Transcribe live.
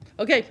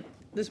Okay,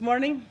 this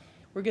morning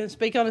we're going to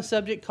speak on a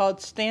subject called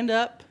Stand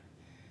Up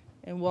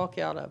and Walk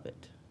Out of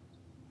It.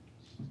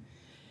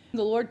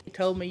 The Lord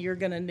told me you're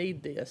going to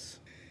need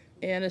this,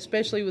 and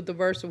especially with the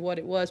verse of what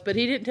it was. But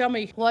He didn't tell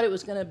me what it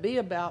was going to be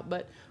about,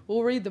 but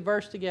we'll read the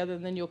verse together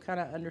and then you'll kind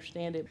of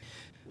understand it.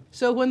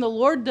 So when the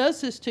Lord does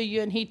this to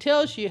you and He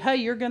tells you, hey,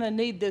 you're going to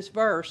need this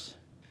verse,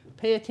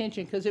 pay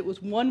attention, because it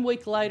was 1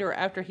 week later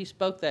after He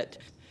spoke that.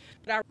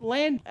 I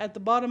land at the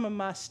bottom of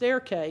my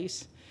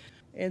staircase.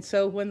 And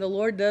so when the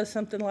Lord does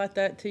something like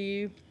that to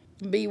you,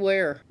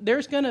 beware.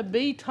 There's going to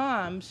be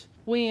times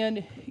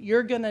when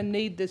you're going to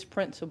need this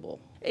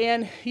principle.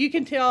 And you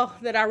can tell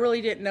that I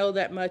really didn't know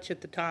that much at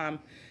the time,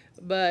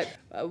 but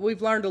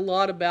we've learned a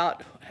lot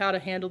about how to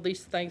handle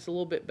these things a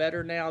little bit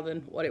better now than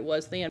what it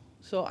was then.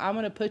 So I'm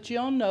going to put you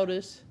on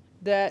notice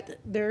that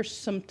there's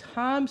some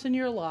times in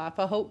your life,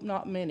 I hope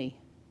not many,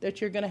 that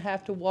you're going to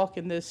have to walk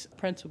in this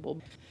principle.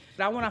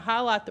 But I want to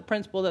highlight the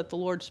principle that the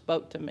Lord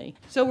spoke to me.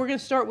 So we're going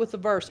to start with the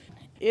verse.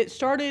 It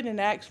started in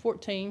Acts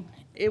 14.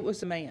 It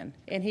was a man,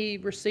 and he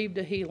received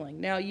a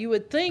healing. Now, you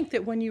would think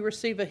that when you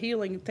receive a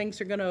healing,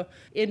 things are going to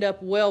end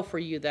up well for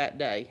you that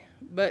day.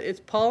 But it's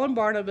Paul and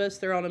Barnabas.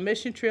 They're on a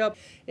mission trip.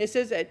 It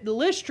says at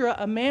Lystra,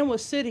 a man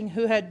was sitting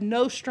who had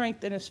no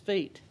strength in his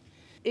feet.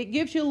 It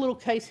gives you a little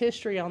case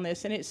history on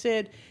this, and it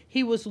said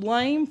he was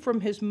lame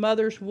from his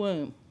mother's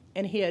womb,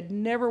 and he had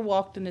never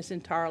walked in his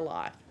entire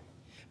life.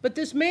 But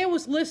this man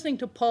was listening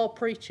to Paul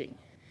preaching.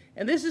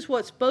 And this is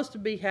what's supposed to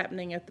be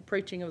happening at the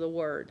preaching of the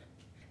word.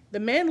 The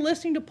man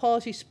listening to Paul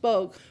as he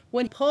spoke,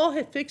 when Paul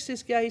had fixed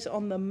his gaze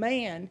on the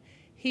man,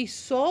 he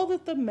saw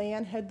that the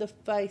man had the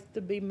faith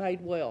to be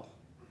made well.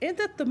 Isn't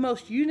that the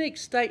most unique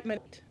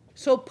statement?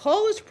 So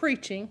Paul is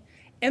preaching,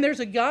 and there's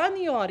a guy in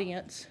the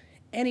audience,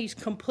 and he's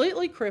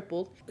completely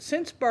crippled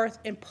since birth,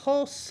 and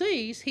Paul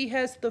sees he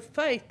has the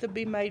faith to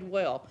be made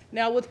well.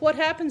 Now, with what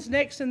happens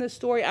next in this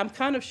story, I'm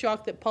kind of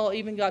shocked that Paul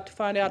even got to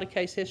find out a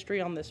case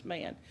history on this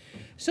man.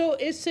 So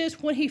it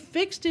says when he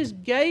fixed his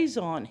gaze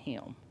on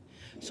him.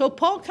 So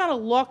Paul kind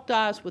of locked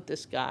eyes with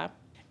this guy.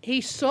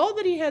 He saw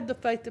that he had the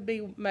faith to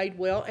be made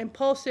well, and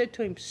Paul said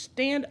to him,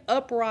 stand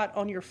upright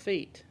on your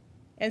feet.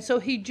 And so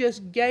he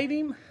just gave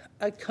him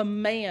a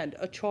command,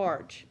 a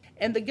charge.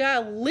 And the guy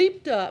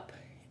leaped up,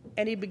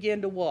 and he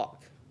began to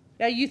walk.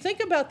 Now you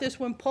think about this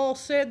when Paul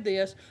said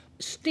this,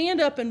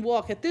 stand up and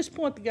walk. At this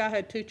point, the guy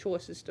had two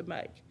choices to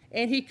make.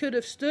 And he could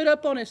have stood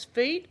up on his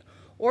feet,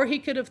 or he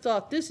could have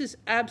thought, this is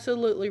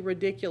absolutely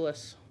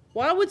ridiculous.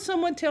 Why would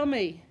someone tell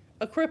me,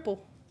 a cripple,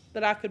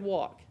 that I could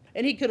walk?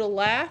 And he could have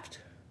laughed.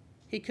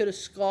 He could have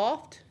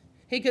scoffed.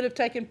 He could have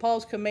taken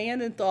Paul's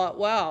command and thought,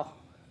 wow,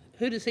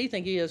 who does he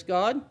think he is,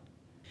 God?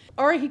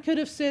 Or he could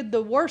have said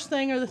the worst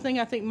thing, or the thing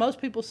I think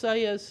most people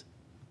say is,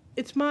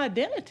 it's my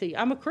identity.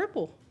 I'm a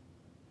cripple.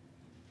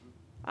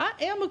 I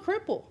am a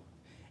cripple.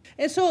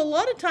 And so a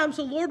lot of times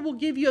the Lord will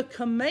give you a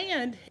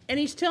command, and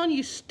He's telling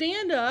you,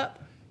 stand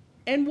up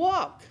and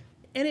walk.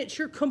 And it's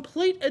your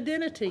complete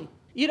identity.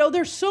 You know,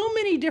 there's so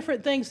many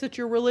different things that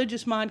your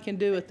religious mind can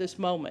do at this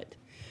moment.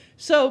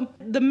 So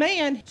the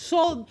man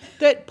saw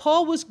that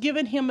Paul was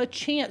giving him a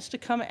chance to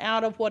come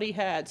out of what he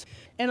had.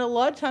 And a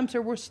lot of times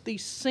there were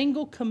these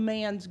single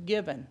commands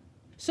given.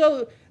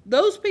 So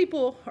those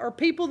people are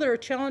people that are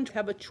challenged to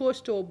have a choice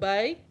to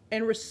obey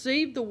and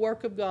receive the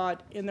work of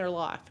God in their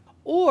life.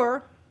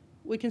 Or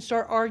we can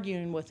start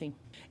arguing with Him.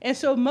 And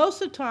so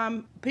most of the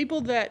time, people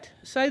that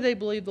say they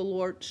believe the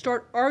Lord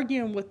start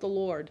arguing with the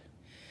Lord,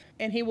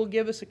 and He will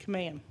give us a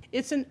command.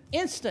 It's an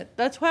instant.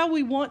 That's how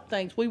we want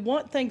things. We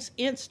want things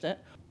instant.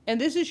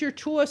 And this is your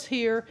choice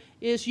here,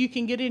 is you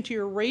can get into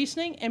your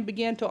reasoning and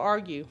begin to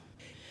argue.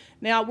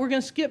 Now, we're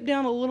going to skip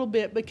down a little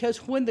bit,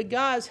 because when the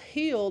guys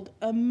healed,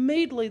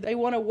 immediately they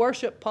want to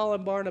worship Paul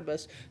and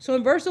Barnabas. So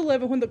in verse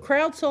 11, when the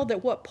crowd saw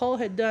that what Paul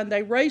had done,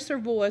 they raised their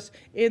voice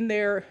in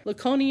their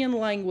Lycaonian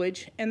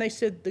language, and they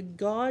said, the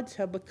gods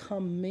have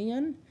become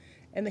men,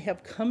 and they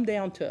have come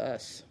down to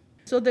us.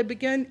 So they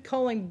began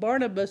calling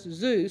Barnabas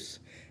Zeus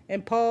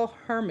and Paul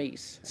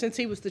Hermes, since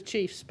he was the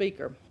chief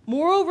speaker.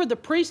 Moreover, the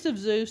priests of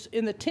Zeus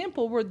in the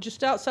temple were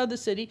just outside the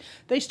city.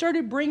 They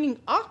started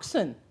bringing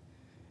oxen.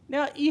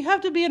 Now, you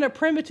have to be in a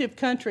primitive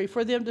country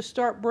for them to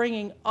start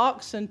bringing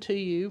oxen to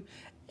you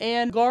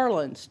and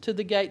garlands to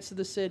the gates of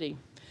the city.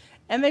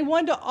 And they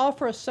wanted to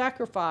offer a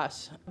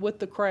sacrifice with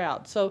the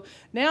crowd. So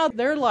now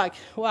they're like,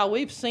 wow,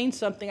 we've seen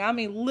something. I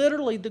mean,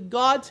 literally, the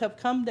gods have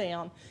come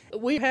down.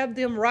 We have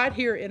them right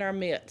here in our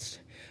midst.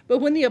 But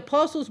when the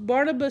apostles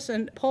Barnabas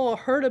and Paul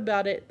heard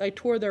about it, they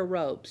tore their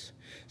robes.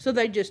 So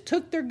they just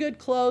took their good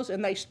clothes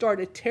and they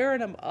started tearing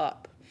them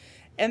up.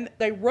 And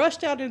they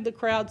rushed out into the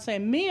crowd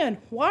saying, men,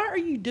 why are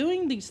you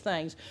doing these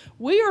things?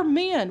 We are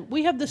men.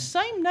 We have the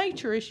same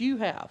nature as you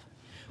have.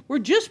 We're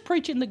just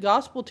preaching the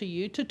gospel to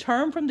you to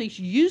turn from these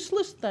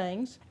useless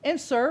things and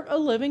serve a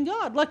living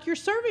God. Like you're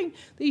serving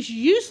these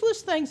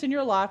useless things in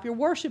your life, you're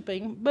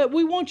worshiping, but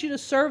we want you to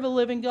serve a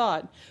living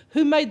God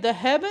who made the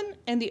heaven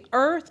and the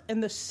earth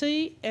and the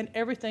sea and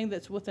everything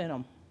that's within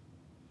them.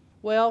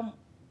 Well,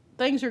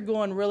 things are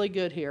going really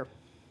good here.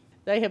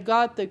 They have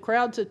got the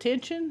crowd's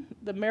attention.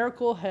 The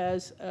miracle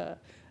has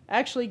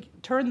actually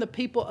turned the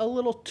people a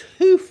little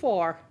too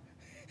far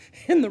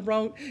in the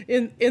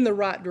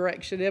right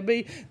direction.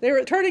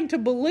 They're turning to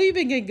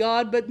believing in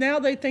God, but now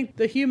they think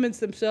the humans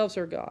themselves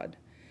are God.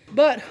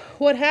 But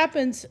what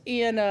happens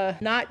in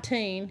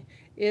 19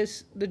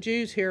 is the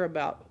Jews hear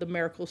about the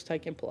miracles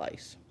taking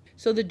place.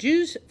 So the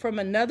Jews from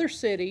another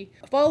city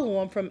follow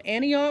them from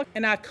Antioch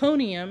and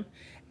Iconium,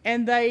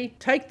 and they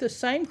take the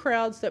same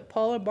crowds that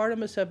Paul and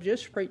Barnabas have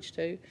just preached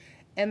to,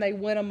 and they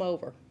win them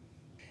over.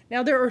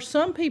 Now, there are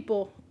some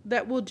people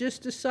that will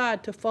just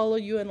decide to follow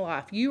you in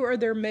life. You are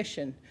their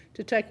mission,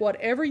 to take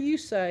whatever you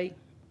say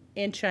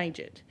and change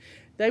it.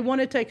 They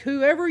want to take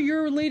whoever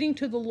you're leading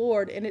to the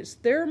Lord, and it's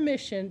their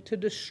mission to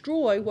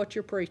destroy what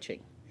you're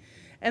preaching.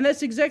 And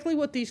that's exactly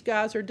what these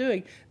guys are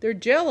doing. They're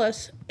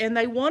jealous, and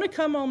they want to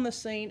come on the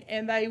scene,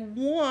 and they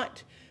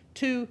want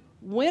to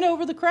win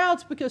over the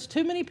crowds because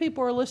too many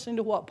people are listening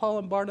to what Paul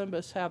and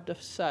Barnabas have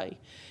to say.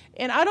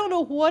 And I don't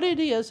know what it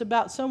is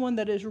about someone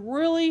that is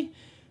really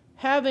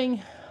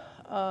having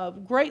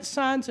great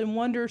signs and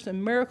wonders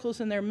and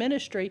miracles in their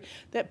ministry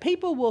that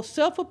people will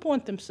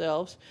self-appoint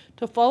themselves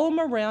to follow them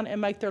around and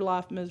make their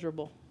life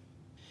miserable.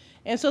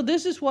 And so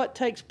this is what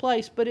takes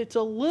place, but it's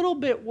a little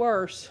bit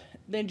worse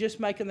than just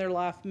making their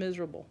life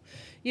miserable.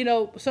 You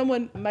know,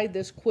 someone made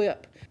this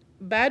quip: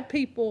 bad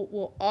people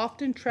will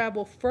often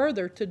travel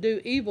further to do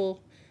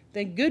evil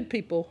than good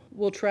people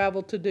will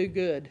travel to do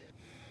good.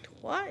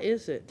 Why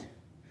is it?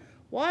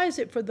 Why is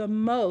it for the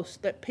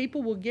most that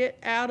people will get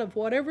out of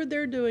whatever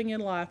they're doing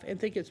in life and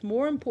think it's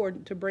more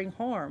important to bring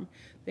harm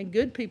than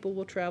good people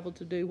will travel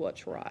to do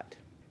what's right?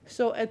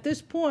 So at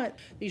this point,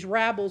 these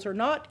rabbles are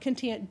not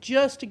content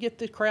just to get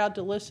the crowd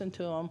to listen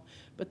to them,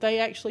 but they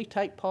actually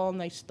take Paul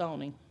and they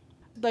stone him.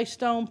 They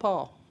stone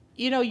Paul.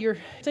 You know, you're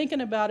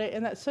thinking about it,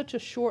 and that's such a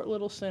short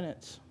little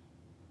sentence,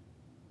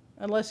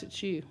 unless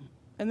it's you.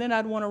 And then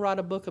I'd want to write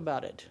a book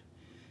about it.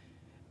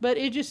 But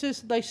it just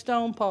says they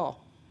stone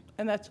Paul,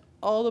 and that's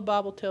all the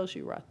Bible tells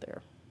you right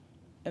there.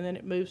 And then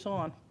it moves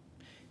on.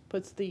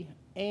 Puts the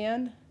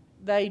and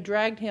they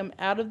dragged him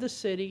out of the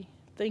city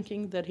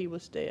thinking that he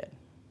was dead.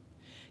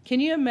 Can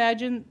you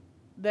imagine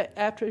that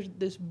after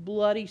this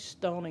bloody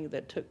stoning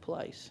that took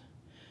place,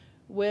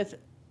 with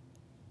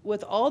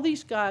all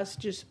these guys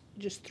just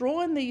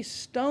throwing these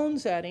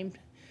stones at him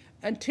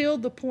until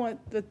the point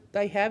that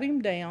they have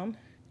him down.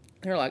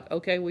 They're like,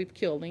 okay, we've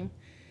killed him.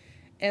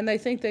 And they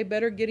think they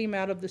better get him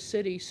out of the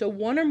city. So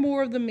one or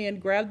more of the men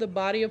grab the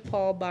body of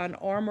Paul by an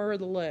arm or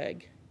the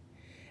leg,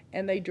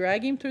 and they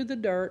drag him through the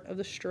dirt of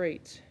the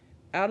streets,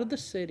 out of the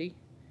city,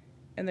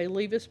 and they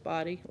leave his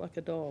body like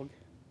a dog.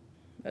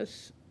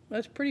 That's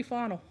pretty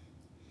final.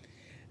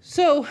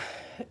 So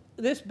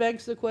this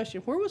begs the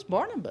question, where was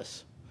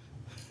Barnabas?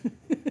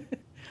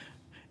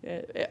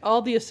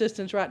 All the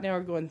assistants right now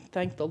are going,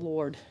 thank the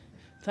Lord.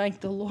 Thank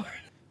the Lord.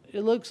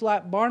 It looks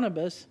like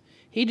Barnabas,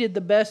 he did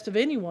the best of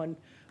anyone.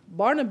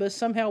 Barnabas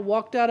somehow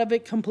walked out of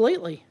it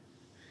completely.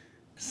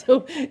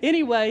 So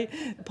anyway,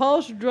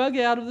 Paul's drug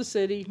out of the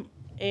city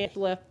and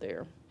left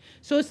there.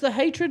 So it's the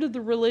hatred of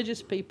the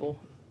religious people,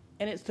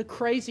 and it's the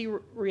crazy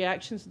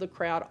reactions of the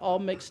crowd all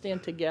mixed in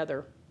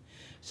together.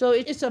 So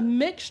it's a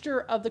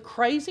mixture of the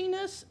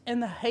craziness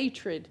and the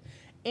hatred.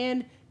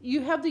 And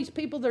you have these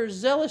people that are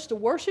zealous to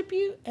worship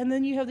you, and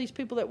then you have these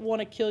people that want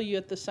to kill you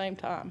at the same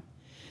time.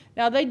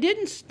 Now, they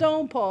didn't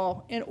stone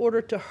Paul in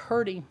order to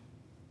hurt him.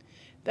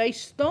 They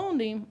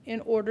stoned him in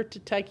order to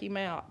take him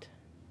out.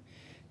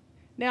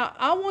 Now,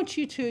 I want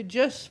you to,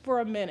 just for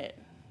a minute,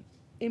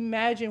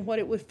 imagine what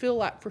it would feel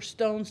like for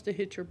stones to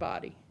hit your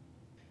body.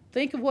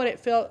 Think of what it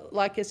felt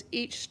like as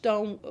each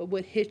stone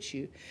would hit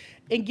you.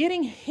 And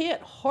getting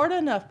hit hard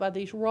enough by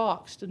these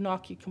rocks to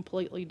knock you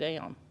completely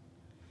down.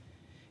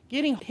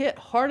 Getting hit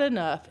hard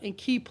enough in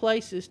key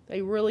places,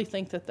 they really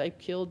think that they've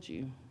killed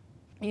you.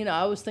 You know,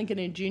 I was thinking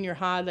in junior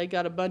high, they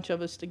got a bunch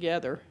of us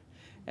together,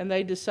 and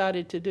they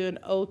decided to do an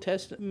Old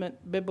Testament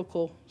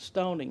biblical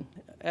stoning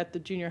at the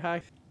junior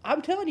high.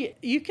 I'm telling you,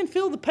 you can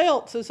feel the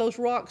pelts as those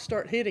rocks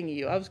start hitting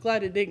you. I was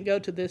glad it didn't go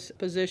to this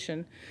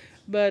position.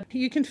 But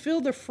you can feel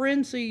the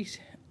frenzies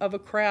of a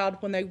crowd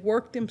when they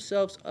work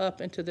themselves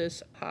up into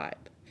this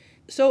hype.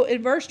 So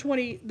in verse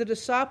 20, the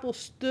disciples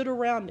stood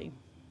around him.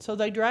 So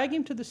they drag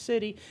him to the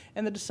city,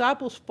 and the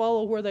disciples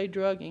follow where they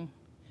drug him.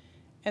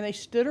 And they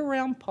stood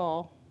around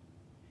Paul,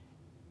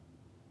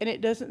 and it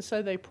doesn't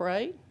say they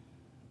prayed.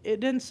 It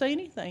didn't say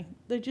anything.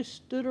 They just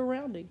stood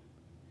around him.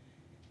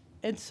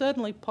 And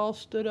suddenly Paul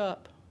stood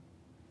up,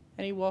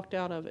 and he walked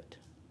out of it.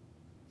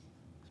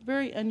 It's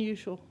very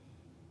unusual.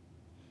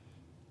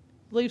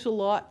 Leaves a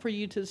lot for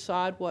you to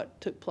decide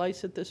what took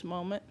place at this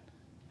moment.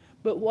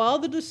 But while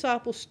the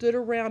disciples stood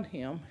around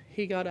him,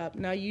 he got up.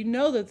 Now, you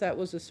know that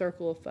was a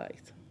circle of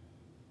faith.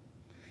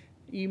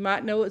 You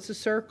might know it's a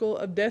circle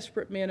of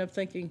desperate men of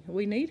thinking,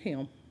 we need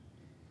him.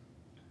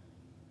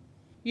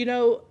 You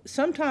know,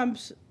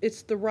 sometimes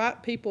it's the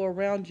right people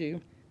around you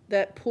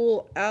that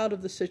pull out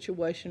of the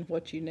situation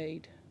what you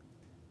need.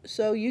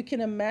 So you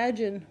can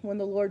imagine when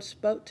the Lord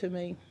spoke to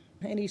me,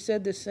 and he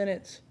said this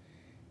sentence,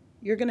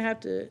 You're going to have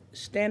to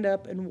stand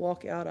up and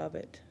walk out of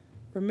it.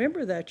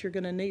 Remember that you're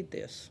going to need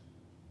this.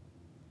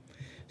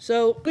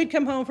 So we'd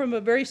come home from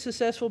a very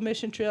successful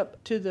mission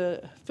trip to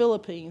the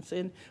Philippines,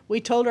 and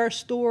we told our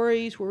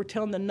stories. We were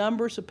telling the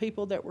numbers of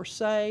people that were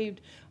saved.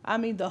 I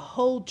mean, the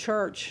whole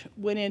church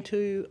went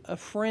into a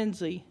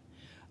frenzy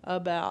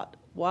about,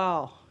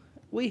 wow,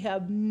 we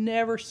have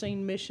never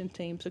seen mission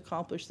teams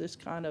accomplish this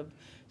kind of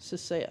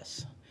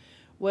success.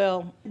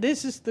 Well,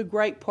 this is the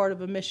great part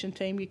of a mission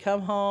team. You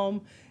come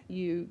home,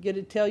 you get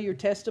to tell your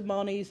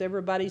testimonies,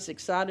 everybody's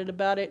excited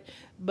about it,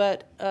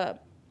 but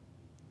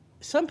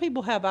some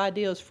people have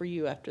ideas for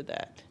you after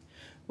that.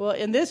 Well,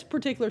 in this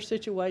particular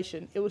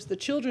situation, it was the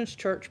children's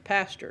church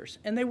pastors,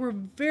 and they were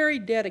very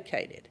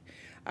dedicated.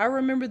 I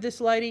remember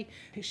this lady,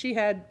 she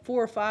had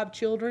 4 or 5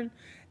 children,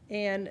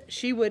 and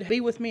she would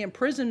be with me in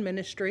prison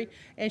ministry,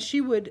 and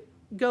she would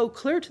go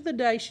clear to the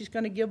day she's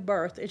going to give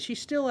birth, and she's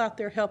still out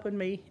there helping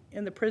me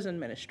in the prison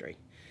ministry.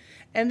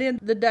 And then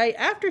the day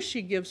after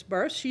she gives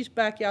birth, she's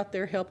back out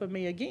there helping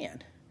me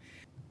again.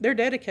 They're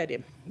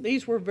dedicated.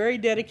 These were very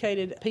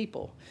dedicated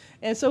people.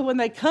 And so when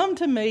they come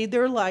to me,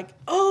 they're like,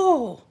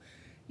 oh,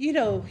 you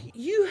know,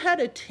 you had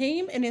a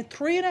team, and in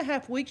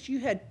 3.5 weeks, you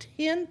had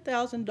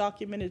 10,000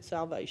 documented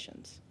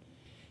salvations.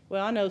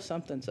 Well, I know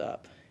something's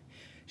up.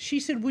 She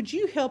said, would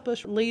you help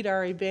us lead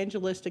our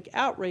evangelistic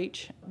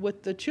outreach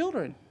with the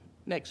children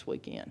next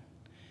weekend?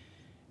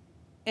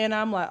 And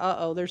I'm like,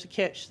 uh-oh, there's a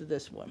catch to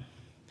this one.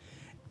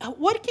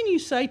 What can you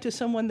say to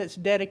someone that's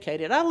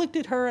dedicated? I looked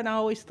at her and I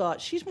always thought,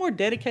 she's more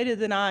dedicated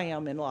than I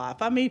am in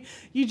life. I mean,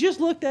 you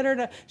just looked at her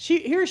and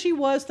here she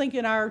was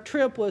thinking our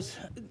trip was,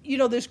 you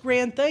know, this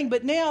grand thing.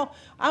 But now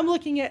I'm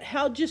looking at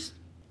how just,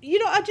 you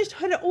know, I just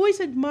had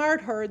always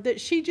admired her that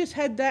she just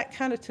had that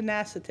kind of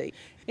tenacity.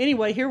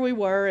 Anyway, here we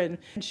were, and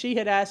she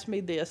had asked me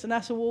this. And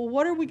I said, well,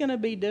 what are we going to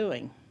be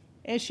doing?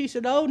 And she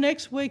said, oh,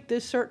 next week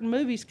this certain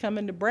movie's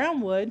coming to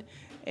Brownwood,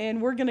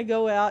 and we're going to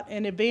go out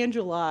and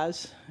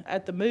evangelize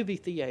at the movie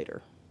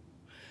theater.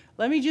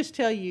 Let me just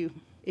tell you,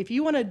 if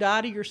you want to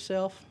die to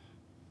yourself,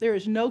 there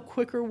is no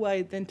quicker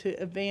way than to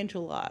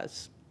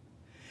evangelize.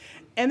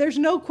 And there's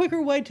no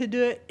quicker way to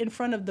do it in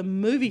front of the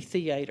movie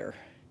theater.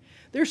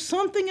 There's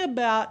something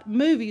about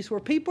movies where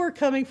people are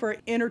coming for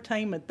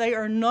entertainment. They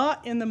are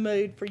not in the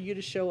mood for you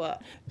to show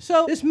up.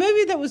 So this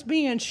movie that was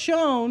being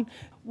shown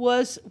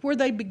was where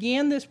they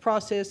began this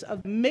process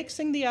of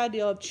mixing the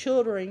idea of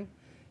children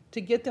to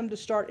get them to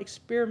start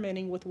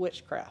experimenting with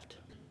witchcraft,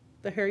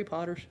 the Harry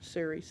Potter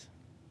series.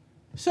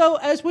 So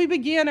as we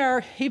began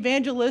our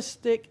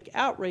evangelistic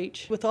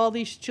outreach with all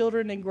these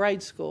children in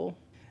grade school,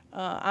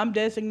 I'm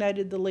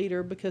designated the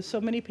leader because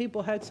so many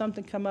people had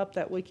something come up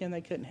that weekend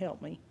they couldn't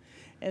help me.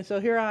 And so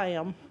here I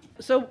am.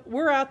 So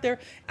we're out there.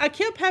 I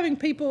kept having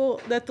people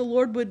that the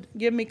Lord would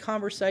give me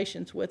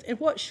conversations with. And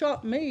what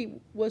shocked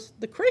me was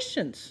the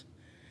Christians.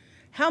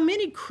 How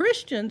many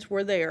Christians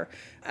were there?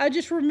 I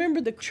just remember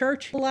the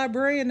church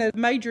librarian at a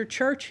major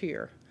church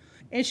here.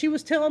 And she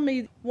was telling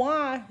me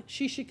why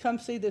she should come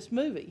see this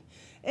movie.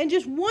 And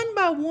just one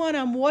by one,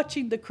 I'm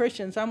watching the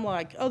Christians. I'm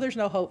like, oh, there's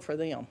no hope for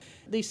them.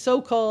 These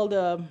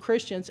so-called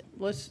Christians,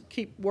 let's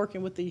keep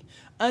working with the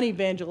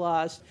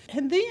unevangelized.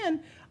 And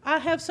then I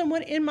have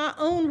someone in my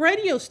own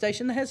radio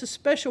station that has a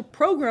special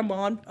program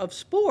on of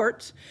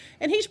sports,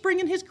 and he's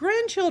bringing his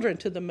grandchildren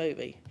to the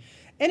movie.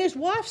 And his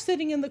wife's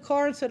sitting in the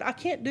car and said, I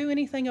can't do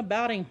anything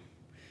about him.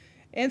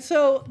 And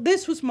so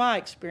this was my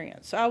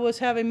experience. I was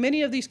having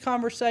many of these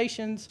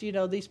conversations, you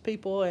know, these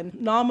people and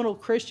nominal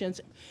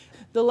Christians.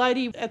 The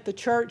lady at the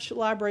church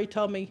library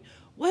told me,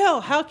 well,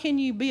 how can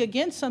you be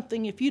against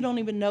something if you don't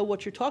even know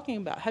what you're talking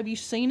about? Have you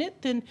seen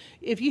it? Then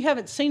if you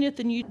haven't seen it,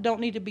 then you don't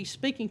need to be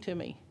speaking to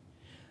me.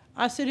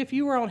 I said, if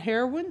you were on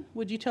heroin,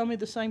 would you tell me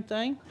the same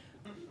thing?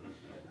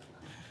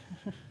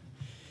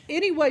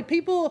 Anyway,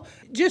 people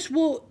just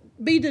will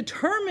be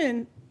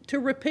determined to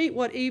repeat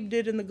what Eve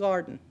did in the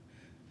garden.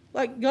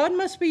 Like, God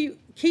must be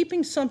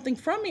keeping something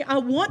from me. I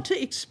want to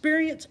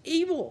experience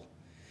evil.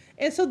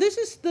 And so this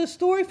is the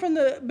story from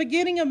the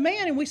beginning of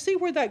man, and we see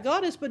where that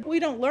God is, but we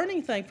don't learn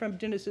anything from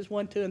Genesis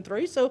 1, 2, and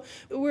 3, so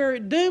we're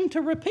doomed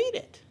to repeat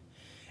it.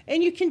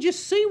 And you can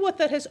just see what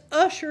that has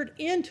ushered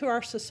into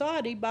our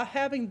society by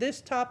having this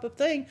type of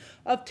thing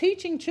of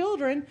teaching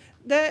children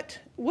that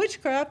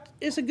witchcraft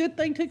is a good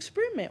thing to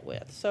experiment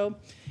with. So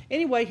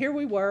anyway, here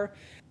we were.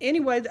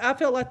 Anyway, I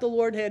felt like the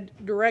Lord had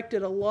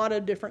directed a lot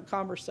of different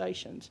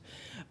conversations.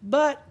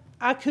 But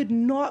I could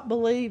not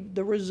believe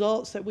the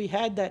results that we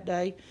had that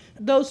day.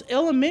 Those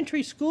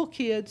elementary school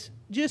kids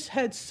just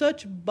had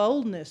such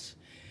boldness.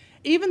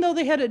 Even though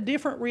they had a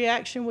different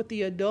reaction with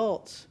the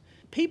adults,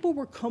 people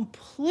were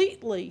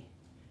completely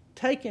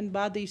taken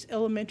by these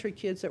elementary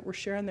kids that were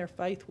sharing their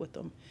faith with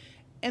them.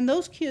 And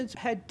those kids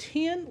had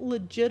 10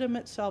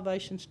 legitimate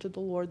salvations to the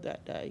Lord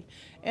that day.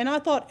 And I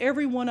thought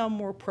every one of them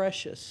were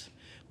precious.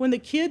 When the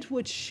kids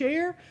would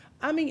share,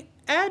 I mean,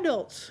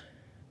 adults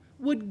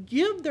would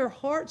give their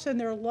hearts and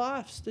their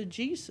lives to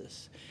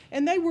Jesus.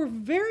 And they were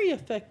very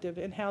effective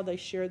in how they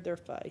shared their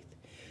faith.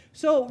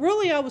 So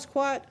really I was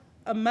quite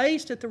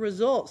amazed at the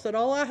results, that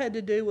all I had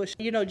to do was,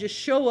 just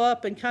show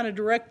up and kind of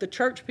direct the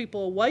church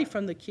people away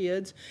from the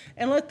kids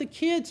and let the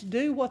kids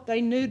do what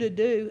they knew to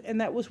do, and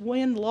that was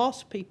win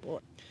lost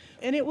people.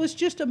 And it was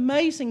just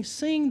amazing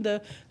seeing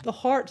the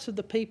hearts of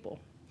the people.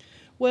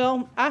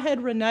 Well, I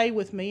had Renee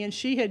with me, and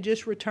she had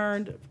just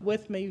returned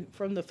with me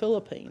from the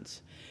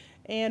Philippines.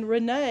 And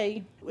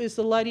Renee is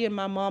the lady in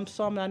my mom's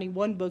Psalm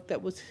 91 book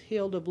that was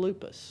healed of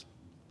lupus.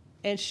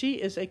 And she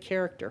is a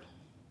character.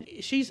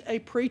 She's a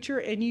preacher,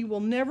 and you will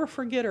never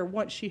forget her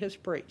once she has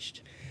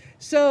preached.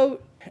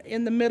 So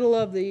in the middle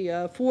of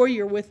the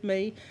foyer with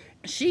me,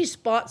 she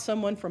spots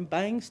someone from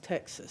Bangs,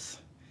 Texas.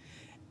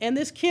 And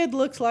this kid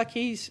looks like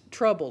he's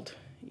troubled.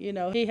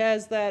 He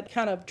has that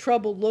kind of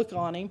troubled look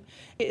on him.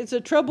 It's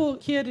a troubled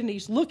kid, and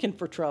he's looking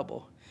for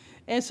trouble.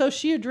 And so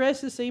she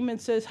addresses him and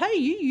says, "Hey,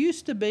 you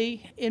used to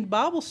be in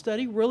Bible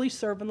study really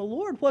serving the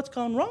Lord. What's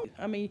gone wrong?"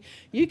 I mean,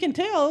 you can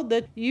tell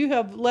that you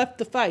have left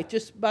the faith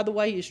just by the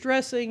way he's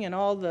dressing and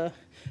all the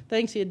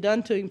things he had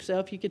done to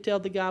himself. You could tell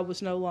the guy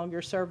was no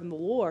longer serving the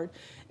Lord.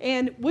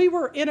 And we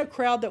were in a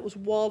crowd that was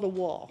wall to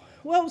wall.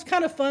 Well, it was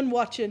kind of fun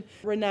watching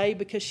Renee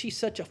because she's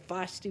such a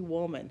feisty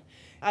woman.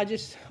 I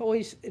just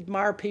always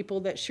admire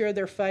people that share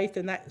their faith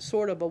in that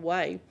sort of a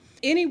way.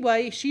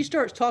 Anyway, she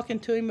starts talking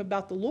to him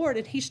about the Lord,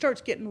 and he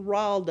starts getting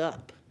riled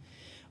up.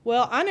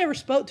 Well, I never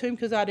spoke to him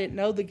because I didn't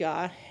know the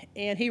guy,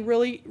 and he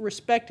really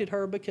respected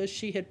her because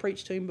she had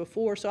preached to him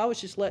before, so I was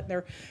just letting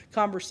their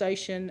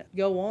conversation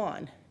go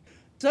on.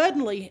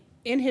 Suddenly,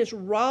 in his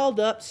riled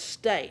up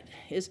state,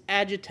 his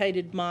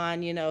agitated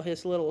mind,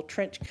 his little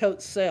trench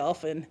coat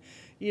self, and,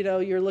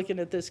 you're looking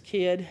at this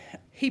kid,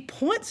 he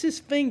points his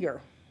finger,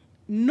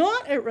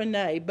 not at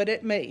Renee, but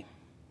at me.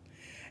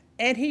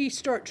 And he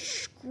starts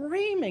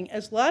screaming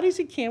as loud as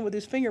he can with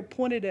his finger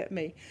pointed at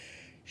me.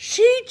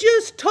 "She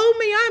just told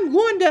me I'm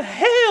going to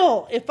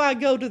hell if I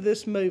go to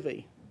this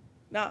movie."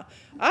 Now,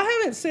 I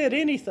haven't said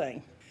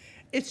anything.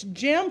 It's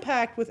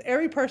jam-packed with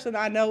every person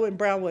I know in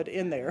Brownwood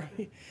in there.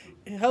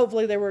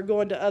 Hopefully they were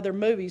going to other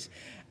movies.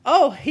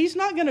 Oh, he's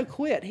not going to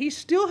quit. He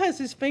still has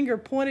his finger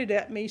pointed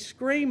at me,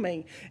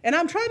 screaming. And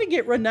I'm trying to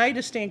get Renee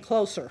to stand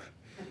closer.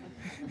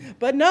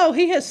 But no,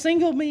 he has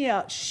singled me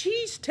out.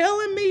 She's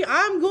telling me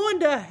I'm going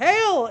to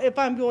hell if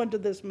I'm going to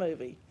this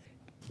movie.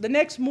 The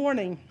next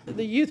morning,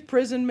 the youth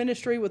prison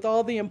ministry with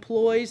all the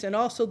employees and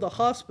also the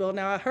hospital,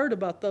 now I heard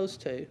about those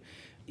two.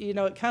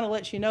 It kind of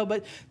lets you know,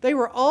 but they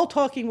were all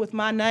talking with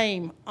my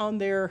name on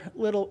their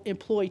little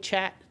employee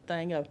chat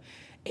thing of,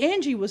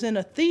 Angie was in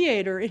a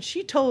theater and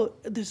she told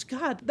this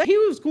guy that he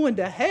was going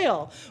to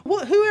hell.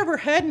 Well, whoever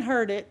hadn't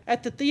heard it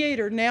at the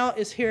theater now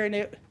is hearing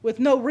it with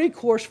no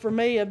recourse for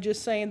me of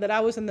just saying that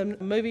I was in the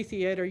movie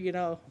theater,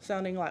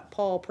 sounding like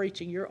Paul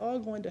preaching, "You're all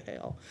going to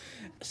hell."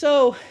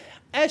 So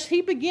as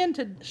he began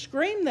to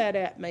scream that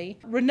at me,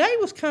 Renee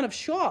was kind of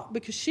shocked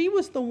because she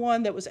was the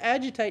one that was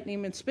agitating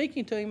him and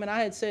speaking to him, and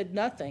I had said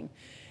nothing.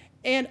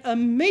 And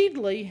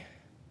immediately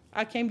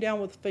I came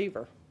down with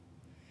fever.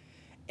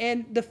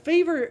 And the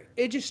fever,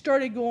 it just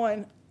started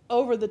going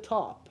over the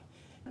top.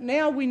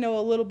 Now we know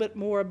a little bit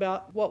more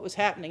about what was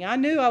happening. I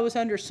knew I was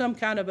under some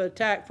kind of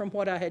attack from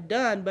what I had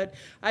done, but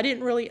I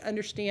didn't really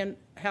understand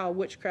how a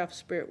witchcraft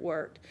spirit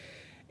worked.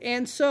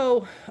 And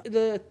so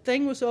the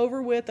thing was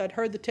over with. I'd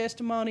heard the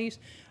testimonies.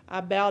 I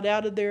bowed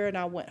out of there and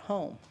I went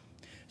home.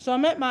 So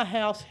I'm at my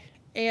house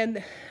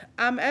and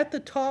I'm at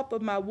the top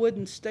of my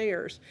wooden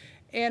stairs.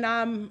 And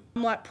I'm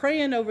like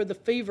praying over the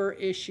fever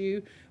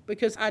issue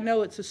because I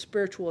know it's a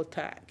spiritual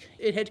attack.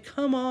 It had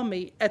come on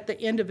me at the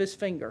end of his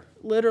finger.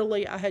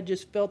 Literally, I had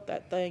just felt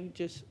that thing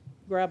just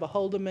grab a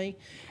hold of me.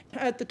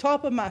 At the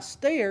top of my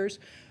stairs,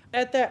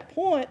 at that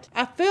point,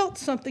 I felt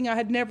something I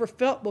had never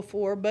felt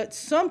before, but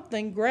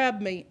something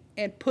grabbed me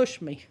and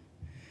pushed me.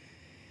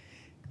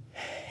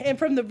 And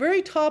from the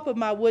very top of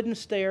my wooden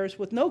stairs,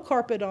 with no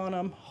carpet on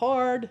them,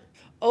 hard,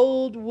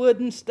 old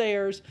wooden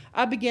stairs,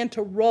 I began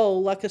to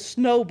roll like a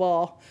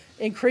snowball,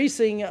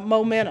 increasing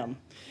momentum.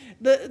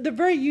 The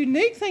very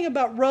unique thing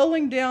about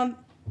rolling down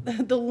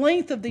the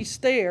length of these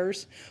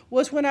stairs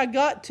was when I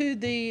got to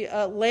the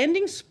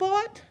landing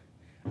spot,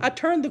 I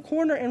turned the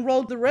corner and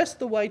rolled the rest of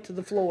the way to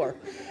the floor.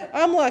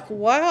 I'm like,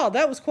 wow,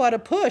 that was quite a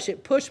push.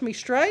 It pushed me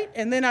straight,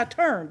 and then I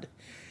turned.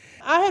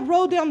 I had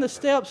rolled down the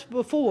steps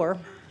before,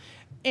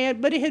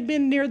 but it had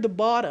been near the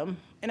bottom,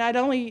 and I'd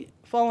only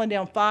fallen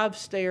down 5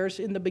 stairs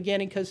in the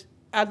beginning because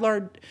I'd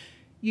learned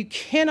you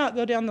cannot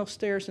go down those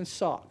stairs in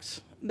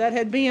socks. That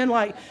had been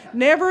like,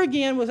 never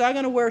again was I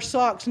going to wear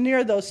socks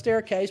near those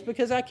staircases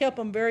because I kept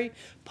them very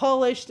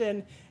polished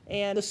and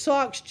the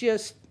socks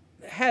just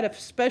had a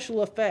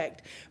special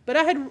effect. But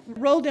I had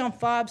rolled down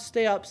 5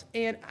 steps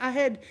and I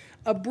had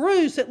a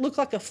bruise that looked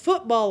like a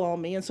football on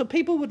me. And so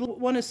people would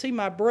want to see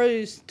my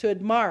bruise to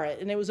admire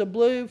it. And it was a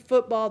blue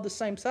football, the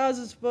same size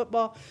as a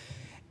football.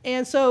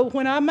 And so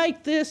when I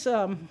make this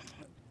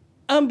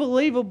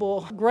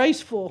unbelievable,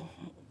 graceful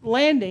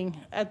landing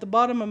at the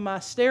bottom of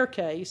my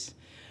staircase,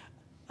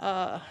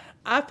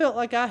 I felt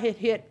like I had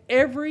hit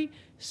every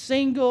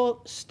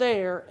single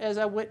stair as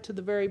I went to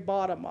the very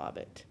bottom of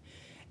it.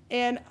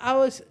 And I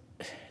was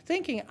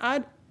thinking,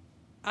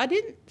 I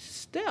didn't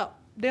step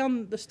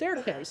down the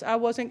staircase. I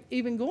wasn't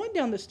even going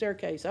down the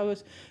staircase. I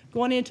was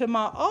going into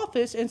my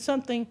office and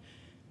something,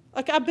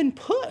 like I've been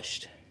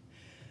pushed.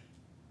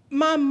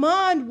 My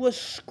mind was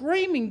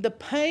screaming. The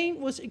pain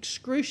was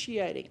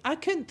excruciating. I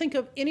couldn't think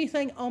of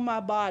anything on my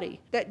body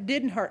that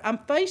didn't hurt. I'm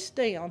face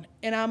down,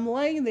 and I'm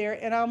laying there,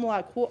 and I'm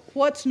like,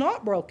 what's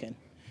not broken?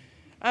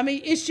 I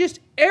mean, it's just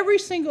every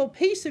single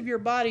piece of your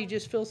body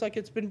just feels like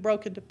it's been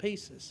broken to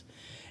pieces.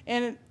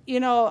 And,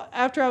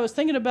 after I was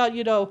thinking about,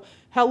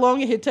 how long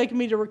it had taken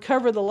me to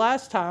recover the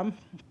last time,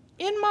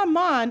 in my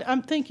mind,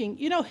 I'm thinking,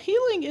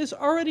 healing is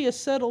already a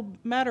settled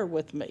matter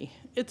with me.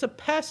 It's a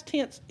past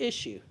tense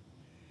issue.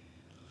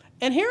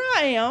 And here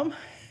I am,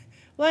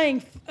 laying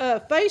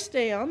face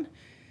down,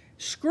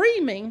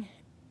 screaming,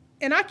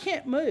 and I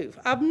can't move.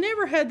 I've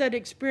never had that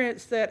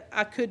experience that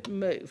I couldn't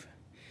move.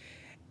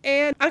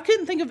 And I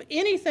couldn't think of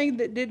anything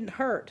that didn't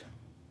hurt.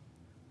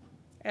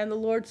 And the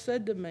Lord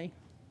said to me,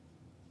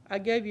 I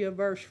gave you a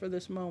verse for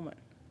this moment.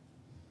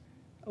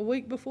 A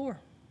week before,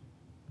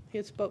 He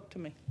had spoke to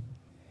me.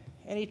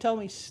 And He told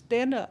me,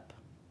 stand up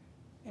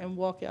and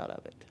walk out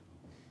of it.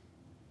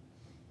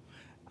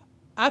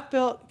 I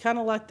felt kind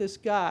of like this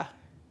guy.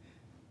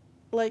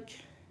 Like,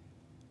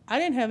 I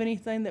didn't have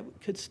anything that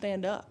could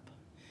stand up.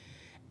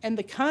 And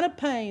the kind of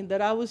pain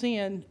that I was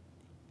in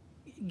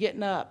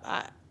getting up,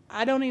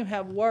 I don't even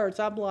have words.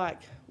 I'm like,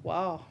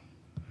 wow.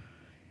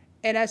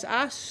 And as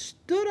I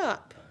stood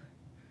up,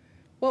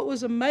 what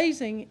was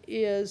amazing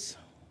is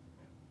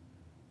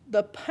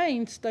the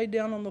pain stayed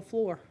down on the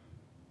floor.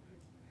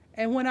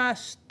 And when I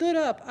stood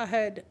up, I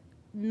had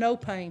no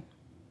pain.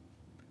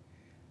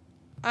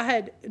 I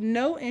had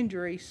no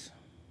injuries.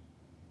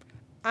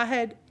 I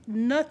had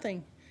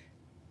nothing.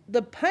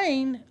 The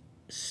pain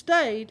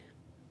stayed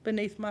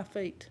beneath my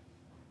feet.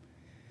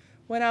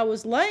 When I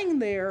was laying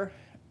there,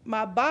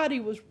 my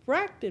body was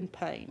racked in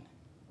pain.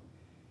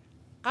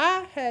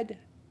 I had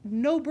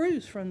no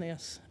bruise from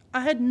this.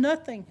 I had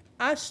nothing.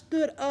 I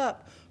stood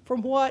up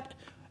from what,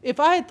 if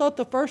I had thought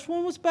the first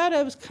one was bad,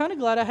 I was kind of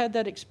glad I had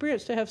that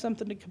experience to have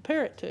something to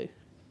compare it to.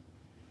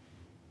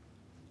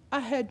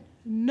 I had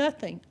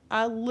nothing.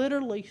 I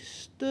literally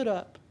stood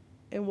up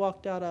and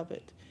walked out of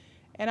it.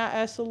 And I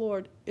asked the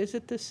Lord, is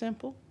it this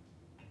simple?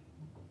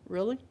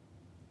 Really?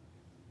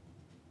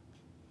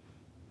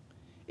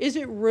 Is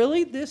it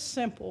really this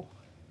simple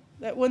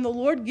that when the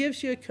Lord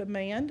gives you a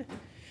command,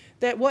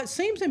 that what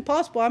seems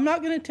impossible, I'm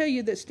not going to tell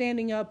you that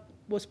standing up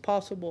was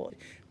possible.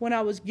 When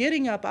I was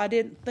getting up, I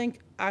didn't think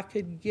I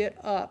could get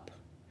up.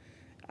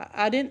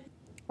 I didn't,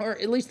 or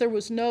at least there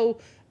was no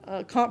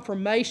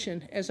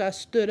confirmation as I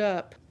stood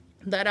up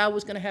that I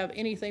was going to have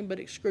anything but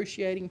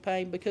excruciating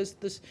pain, because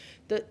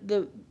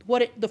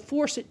the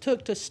force it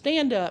took to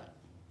stand up,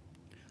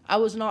 I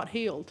was not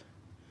healed.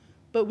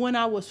 But when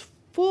I was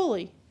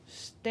fully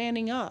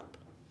standing up,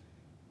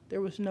 there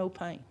was no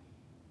pain,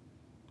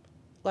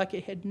 like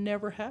it had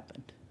never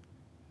happened.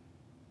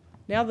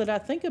 Now that I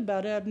think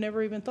about it, I've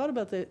never even thought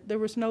about that. There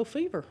was no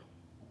fever.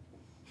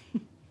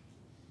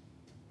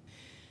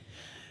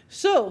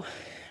 So,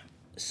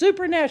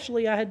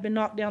 supernaturally, I had been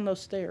knocked down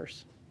those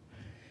stairs.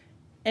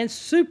 And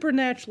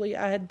supernaturally,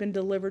 I had been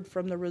delivered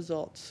from the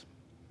results.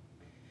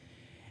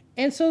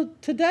 And so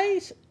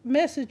today's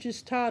message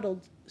is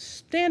titled,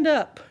 Stand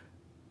Up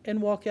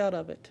and Walk Out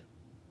of It.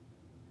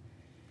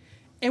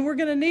 And we're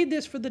going to need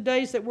this for the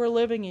days that we're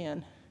living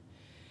in.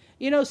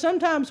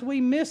 Sometimes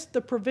we miss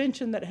the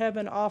prevention that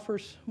heaven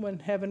offers when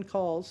heaven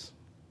calls.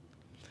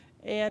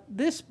 And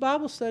this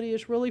Bible study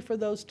is really for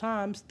those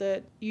times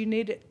that you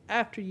need it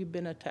after you've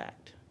been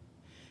attacked.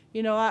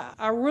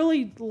 I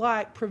really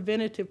like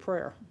preventative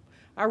prayer.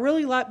 I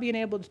really like being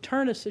able to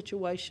turn a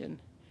situation.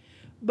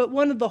 But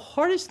one of the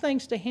hardest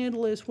things to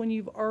handle is when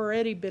you've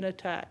already been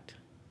attacked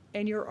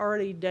and you're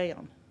already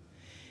down.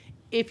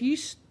 If you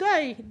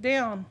stay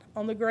down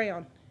on the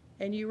ground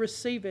and you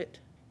receive it,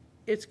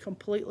 it's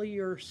completely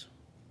yours.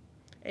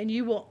 And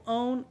you will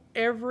own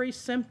every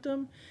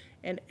symptom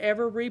and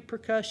every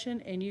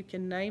repercussion, and you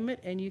can name it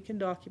and you can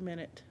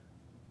document it.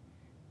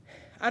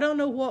 I don't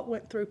know what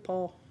went through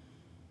Paul.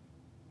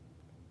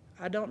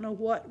 I don't know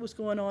what was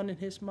going on in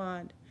his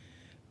mind.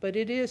 But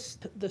it is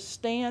the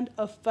stand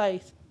of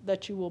faith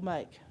that you will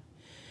make.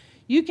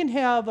 You can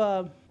have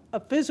a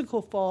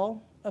physical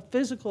fall, a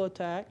physical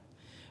attack,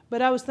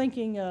 but I was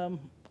thinking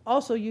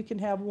also you can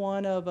have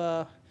one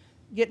of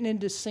getting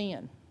into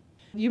sin.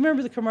 You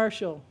remember the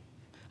commercial,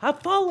 I've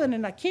fallen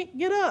and I can't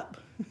get up.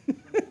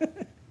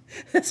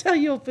 That's how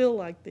you'll feel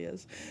like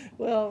this.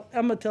 Well,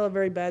 I'm going to tell a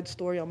very bad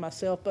story on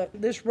myself, but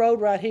this road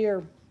right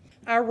here,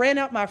 I ran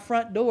out my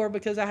front door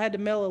because I had to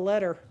mail a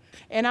letter.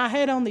 And I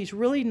had on these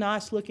really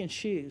nice looking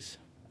shoes.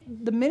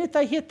 The minute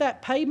they hit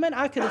that pavement,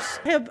 I could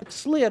have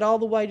slid all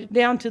the way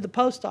down to the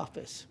post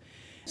office.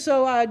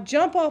 So I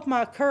jump off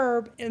my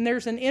curb, and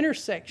there's an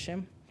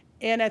intersection.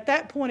 And at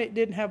that point, it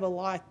didn't have a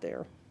light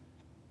there.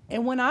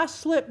 And when I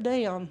slip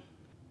down,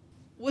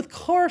 with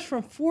cars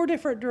from 4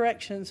 different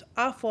directions,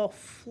 I fall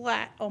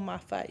flat on my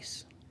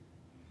face.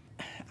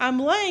 I'm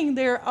laying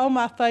there on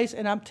my face,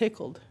 and I'm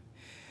tickled.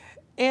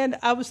 And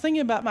I was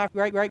thinking about my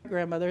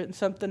great-great-grandmother, and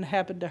something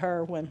happened to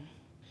her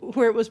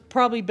where it was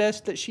probably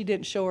best that she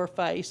didn't show her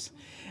face.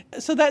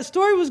 So that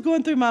story was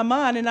going through my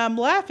mind, and I'm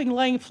laughing,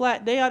 laying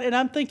flat down, and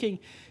I'm thinking,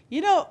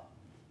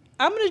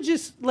 I'm going to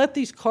just let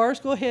these cars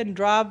go ahead and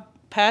drive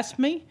past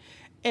me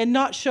and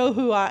not show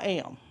who I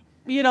am.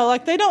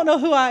 Like they don't know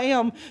who I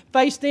am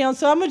face down,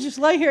 so I'm going to just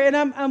lay here, and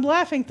I'm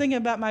laughing thinking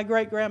about my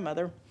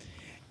great-grandmother.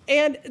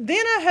 And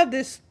then I have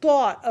this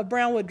thought of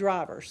Brownwood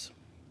drivers.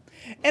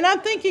 And I'm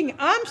thinking,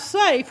 I'm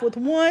safe with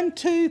 1,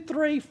 2,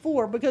 3,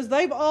 4, because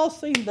they've all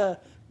seen the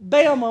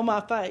bam on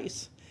my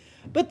face.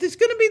 But there's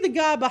going to be the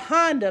guy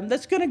behind them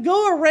that's going to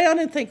go around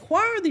and think, why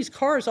are these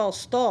cars all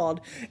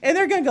stalled? And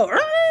they're going to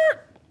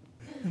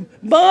go,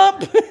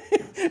 bump,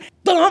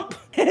 bump,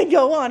 and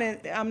go on.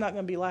 And I'm not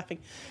going to be laughing.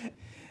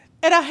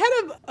 And I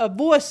had a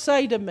voice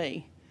say to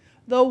me,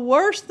 the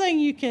worst thing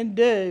you can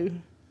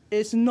do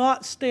is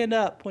not stand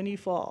up when you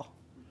fall.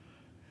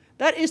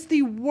 That is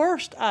the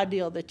worst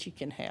idea that you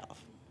can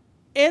have.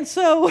 And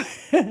so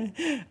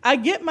I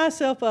get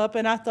myself up,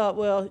 and I thought,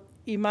 well,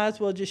 you might as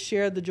well just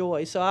share the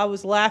joy. So I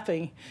was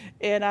laughing,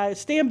 and I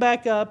stand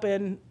back up,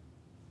 and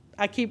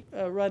I keep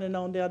running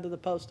on down to the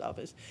post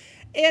office.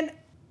 And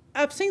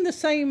I've seen the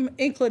same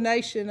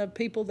inclination of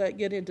people that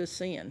get into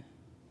sin.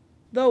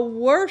 The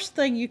worst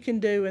thing you can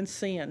do in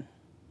sin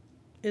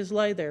is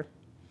lay there.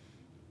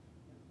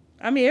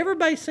 I mean,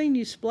 everybody's seen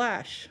you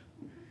splash.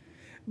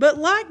 But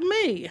like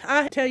me,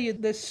 I tell you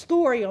this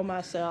story on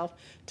myself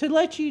to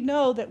let you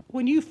know that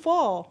when you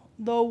fall,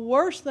 the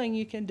worst thing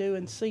you can do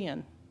in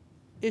sin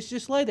is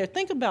just lay there.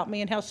 Think about me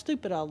and how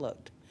stupid I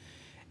looked.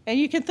 And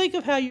you can think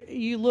of how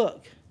you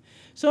look.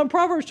 So in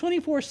Proverbs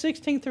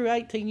 24:16 through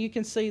 18, you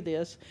can see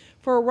this.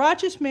 For a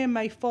righteous man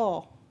may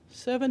fall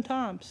 7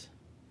 times,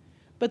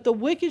 but the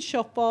wicked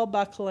shall fall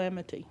by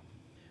calamity.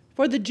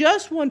 For the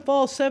just one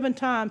falls 7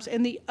 times,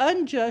 and the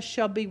unjust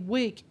shall be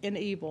weak in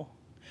evil.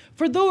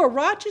 For though a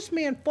righteous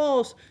man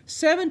falls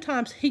 7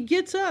 times, he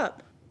gets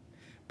up.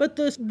 But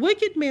the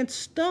wicked man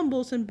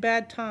stumbles in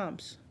bad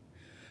times.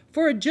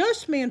 For a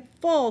just man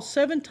falls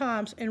 7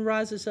 times and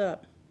rises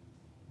up.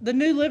 The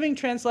New Living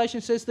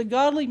Translation says, the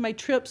godly may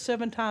trip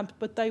 7 times,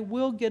 but they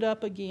will get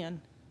up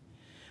again.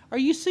 Are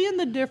you seeing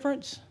the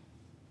difference?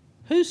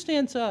 Who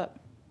stands up?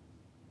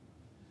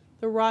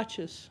 The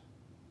righteous.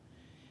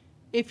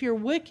 If you're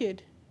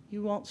wicked,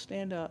 you won't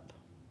stand up.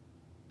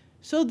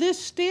 So this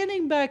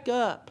standing back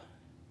up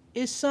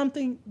is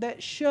something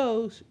that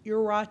shows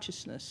your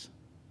righteousness.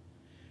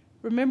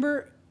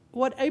 Remember,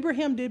 what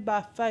Abraham did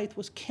by faith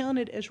was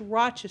counted as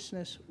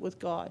righteousness with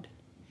God.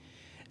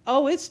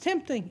 Oh, it's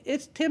tempting.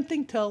 It's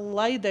tempting to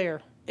lay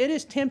there. It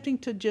is tempting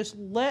to just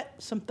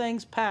let some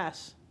things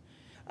pass.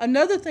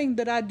 Another thing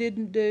that I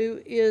didn't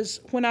do is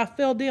when I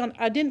fell down,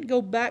 I didn't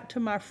go back to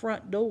my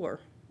front door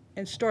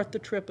and start the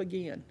trip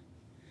again.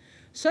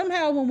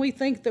 Somehow when we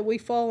think that we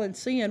fall in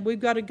sin, we've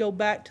got to go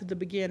back to the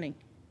beginning.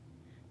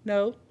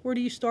 No, where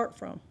do you start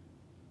from?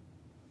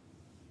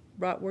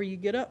 Right where you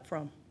get up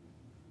from.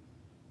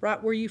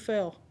 Right where you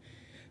fell.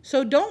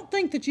 So don't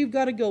think that you've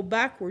got to go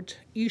backwards.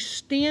 You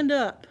stand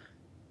up.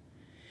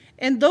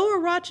 And though a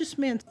righteous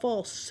man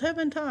falls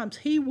 7 times,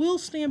 he will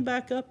stand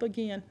back up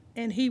again,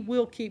 and he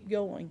will keep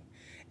going.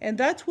 And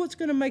that's what's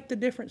going to make the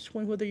difference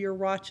whether you're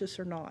righteous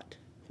or not,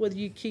 whether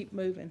you keep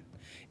moving.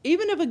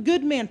 Even if a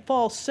good man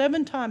falls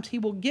 7 times, he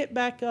will get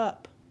back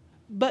up.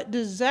 But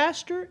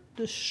disaster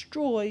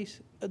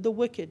destroys the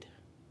wicked.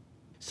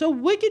 So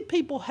wicked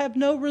people have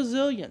no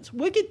resilience.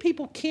 Wicked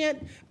people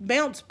can't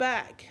bounce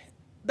back.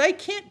 They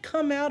can't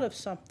come out of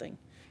something.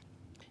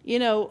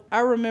 I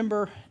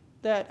remember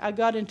that I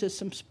got into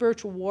some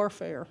spiritual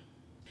warfare.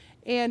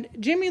 And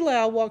Jimmy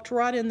Lau walked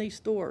right in these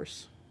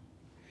doors.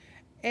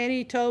 And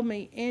he told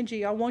me,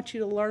 Angie, I want you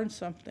to learn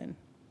something.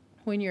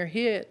 When you're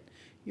hit,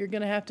 you're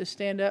going to have to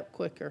stand up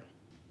quicker.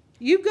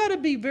 You've got to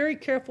be very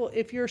careful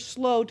if you're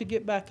slow to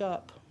get back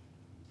up.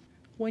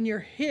 When you're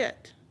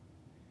hit,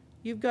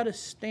 you've got to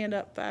stand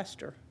up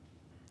faster.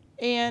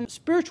 And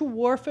spiritual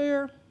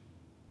warfare,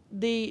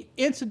 the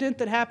incident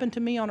that happened to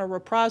me on a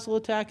reprisal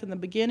attack in the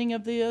beginning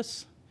of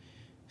this,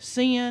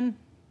 sin,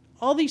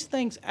 all these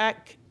things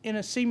act in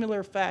a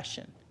similar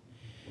fashion.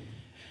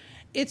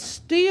 It's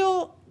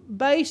still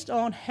based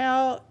on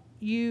how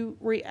you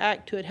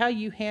react to it, how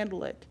you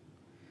handle it.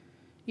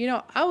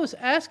 I was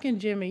asking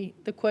Jimmy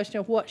the question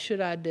of what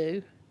should I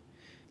do.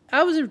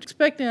 I was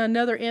expecting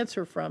another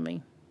answer from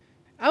him.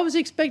 I was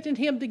expecting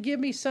him to give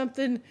me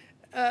something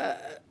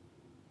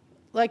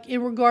like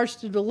in regards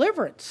to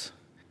deliverance.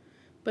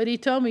 But he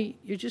told me,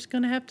 you're just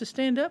going to have to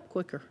stand up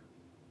quicker.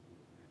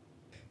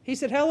 He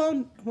said, how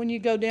long, when you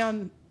go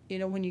down,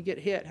 when you get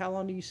hit, how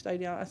long do you stay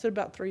down? I said,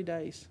 about 3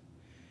 days.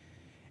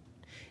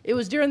 It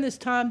was during this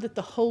time that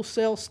the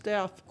wholesale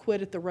staff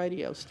quit at the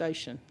radio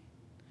station.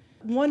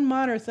 One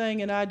minor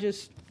thing, and I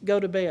just go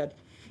to bed,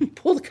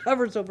 pull the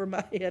covers over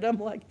my head. I'm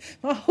like,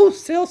 my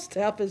wholesale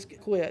staff has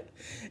quit.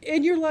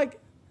 And you're like,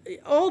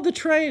 all the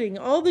training,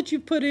 all that you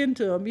put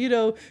into them,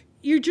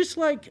 you're just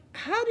like,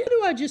 how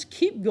do I just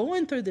keep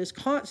going through this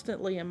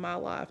constantly in my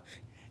life?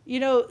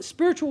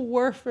 Spiritual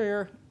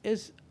warfare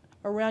is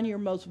around your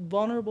most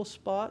vulnerable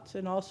spots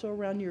and also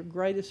around your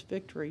greatest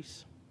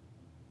victories.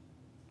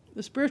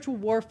 The spiritual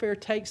warfare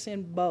takes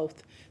in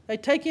both. They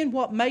take in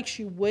what makes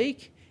you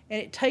weak,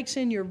 and it takes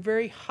in your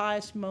very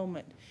highest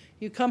moment.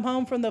 You come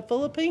home from the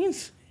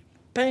Philippines,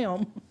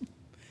 bam.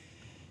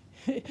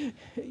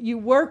 You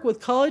work with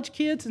college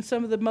kids in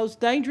some of the most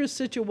dangerous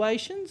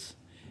situations,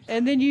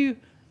 and then you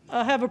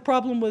have a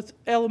problem with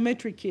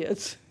elementary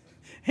kids,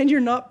 and you're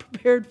not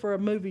prepared for a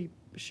movie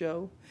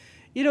show.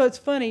 You know, it's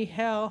funny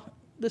how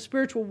the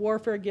spiritual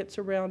warfare gets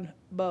around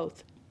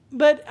both.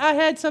 But I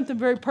had something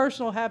very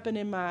personal happen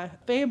in my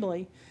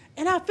family,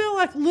 and I felt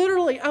like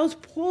literally I was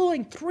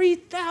pulling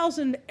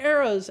 3,000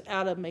 arrows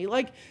out of me.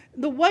 Like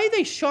the way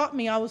they shot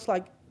me, I was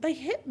like, they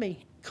hit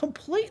me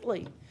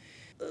completely.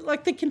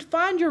 Like they can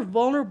find your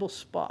vulnerable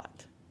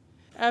spot.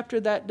 After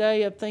that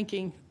day of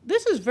thinking,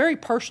 this is very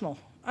personal.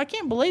 I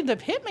can't believe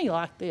they've hit me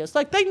like this.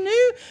 Like they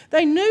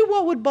knew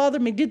what would bother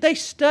me. Did they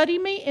study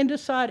me and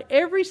decide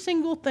every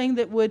single thing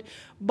that would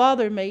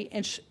bother me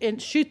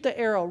and shoot the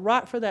arrow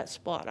right for that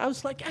spot? I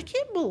was like, I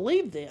can't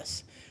believe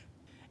this.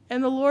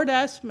 And the Lord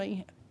asked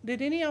me,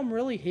 did any of them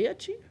really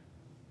hit you?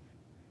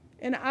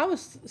 And I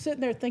was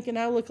sitting there thinking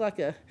I looked like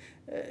a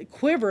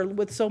quiver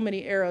with so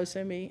many arrows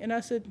in me. And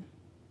I said,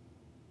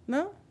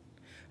 no.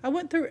 I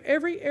went through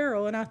every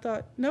arrow and I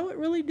thought, no, it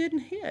really didn't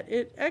hit.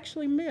 It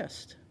actually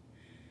missed.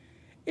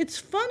 It's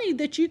funny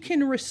that you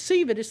can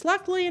receive it. It's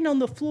like laying on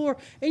the floor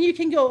and you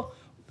can go,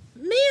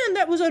 man,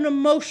 that was an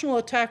emotional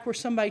attack where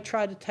somebody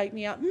tried to take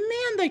me out.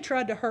 Man, they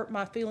tried to hurt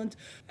my feelings.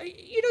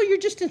 You know, you're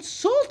just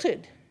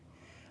insulted.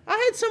 I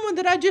had someone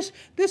that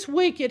this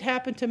week it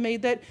happened to me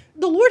that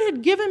the Lord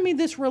had given me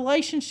this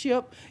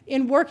relationship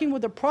in working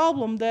with a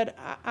problem that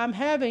I'm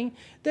having,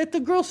 that the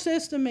girl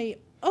says to me,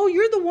 oh,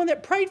 you're the one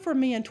that prayed for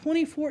me in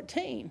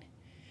 2014.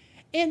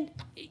 And,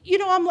 you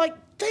know, I'm like,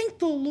 thank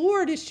the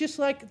Lord. It's just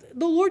like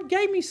the Lord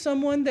gave me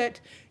someone that,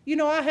 you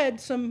know, I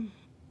had some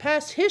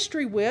past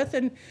history with,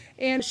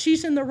 and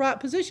she's in the right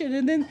position.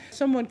 And then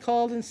someone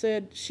called and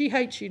said, she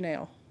hates you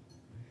now.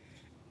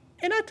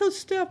 And I told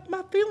Steph,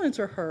 my feelings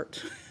are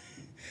hurt.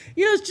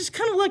 You know, it's just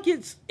kind of like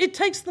it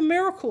takes the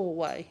miracle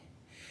away.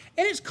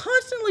 And it's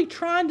constantly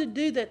trying to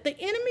do that. The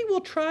enemy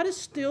will try to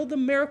steal the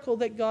miracle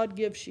that God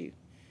gives you.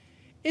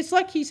 It's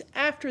like he's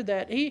after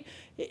that.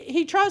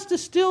 He tries to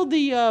steal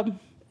the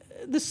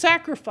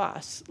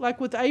sacrifice, like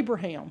with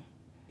Abraham.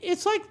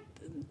 It's like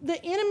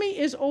the enemy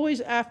is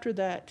always after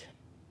that.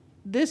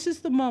 This is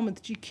the moment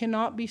that you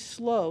cannot be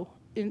slow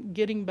in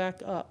getting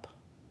back up.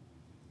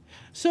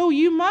 So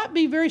you might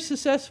be very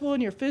successful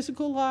in your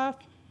physical life.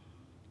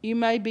 You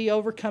may be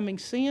overcoming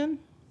sin.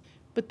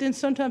 But then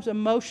sometimes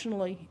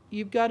emotionally,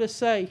 you've got to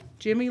say,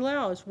 Jimmy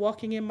Lau is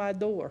walking in my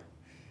door.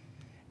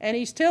 And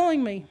he's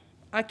telling me,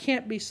 I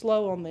can't be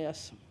slow on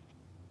this.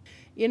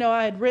 You know,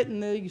 I had written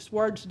these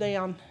words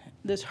down,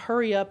 this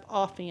hurry up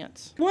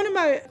offense. One of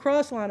my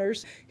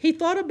crossliners, he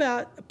thought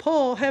about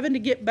Paul having to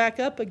get back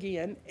up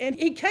again. And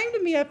he came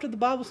to me after the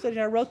Bible study,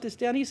 and I wrote this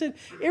down. He said,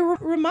 it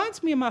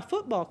reminds me of my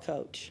football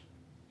coach.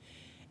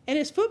 And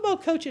his football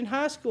coach in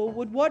high school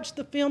would watch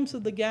the films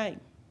of the game.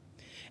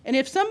 And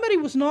if somebody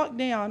was knocked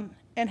down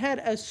and had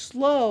a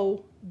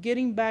slow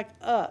getting back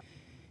up,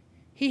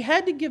 he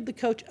had to give the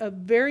coach a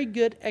very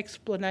good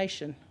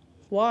explanation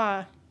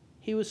why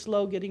he was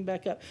slow getting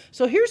back up.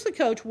 So here's the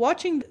coach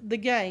watching the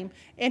game,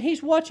 and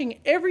he's watching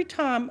every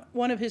time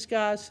one of his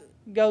guys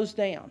goes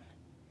down.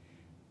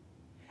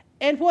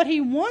 And what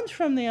he wants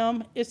from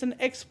them is an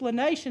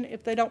explanation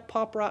if they don't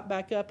pop right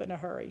back up in a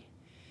hurry.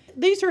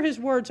 These are his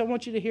words. I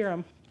want you to hear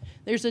them.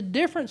 There's a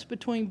difference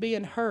between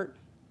being hurt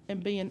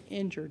and being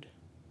injured.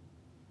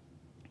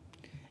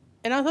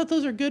 And I thought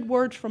those are good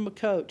words from a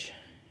coach.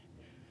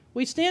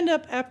 We stand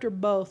up after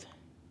both.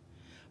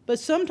 But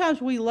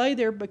sometimes we lay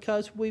there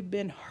because we've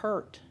been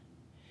hurt.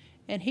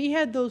 And he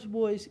had those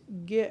boys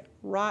get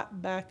right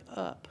back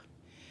up.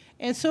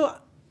 And so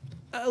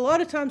a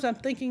lot of times I'm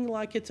thinking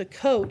like it's a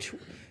coach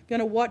going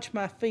to watch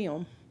my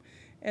film.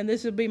 And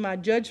this will be my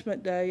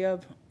judgment day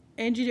of,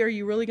 Angie, are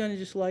you really going to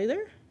just lay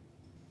there?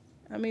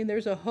 I mean,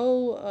 there's a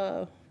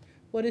whole,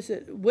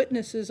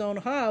 witnesses on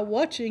high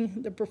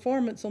watching the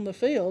performance on the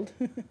field.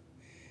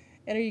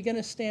 And are you going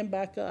to stand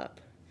back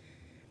up?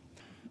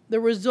 The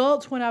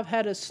results when I've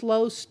had a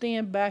slow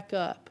stand back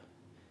up,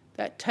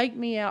 that take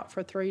me out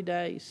for 3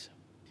 days.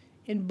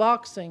 In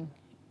boxing,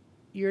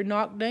 you're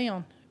knocked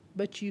down,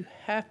 but you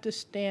have to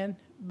stand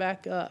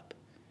back up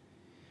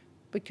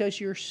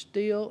because you're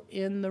still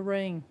in the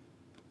ring.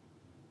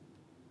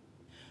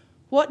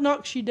 What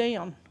knocks you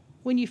down?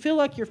 When you feel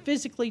like you're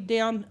physically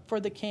down for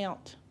the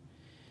count.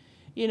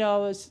 You know, I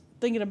was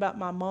thinking about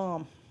my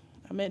mom.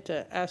 I meant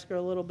to ask her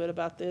a little bit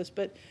about this,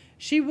 but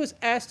she was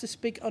asked to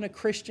speak on a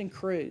Christian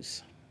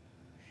cruise.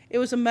 It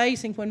was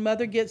amazing when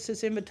Mother gets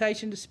this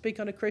invitation to speak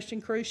on a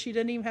Christian cruise, she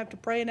doesn't even have to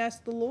pray and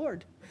ask the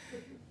Lord.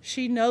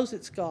 She knows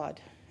it's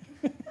God.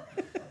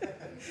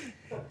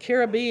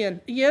 Caribbean,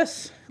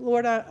 yes,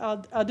 Lord,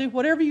 I'll do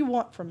whatever you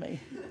want from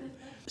me.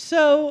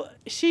 So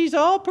she's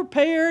all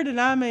prepared, and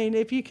I mean,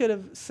 if you could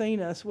have seen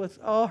us with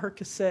all her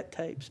cassette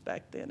tapes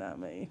back then, I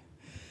mean.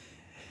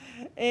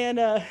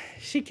 And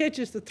she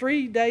catches the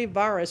 3-day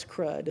virus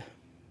crud.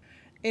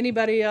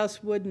 Anybody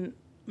else wouldn't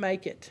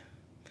make it.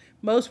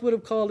 Most would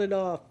have called it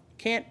off.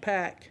 Can't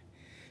pack.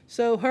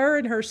 So her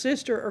and her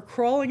sister are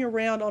crawling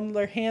around on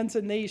their hands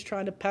and knees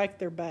trying to pack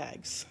their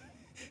bags,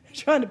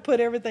 trying to put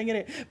everything in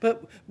it.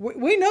 But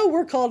we know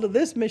we're called to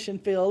this mission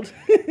field.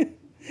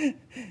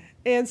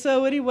 And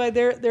so anyway,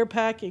 they're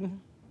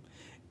packing.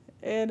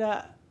 And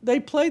they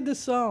played the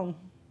song,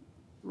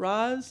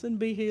 Rise and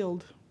Be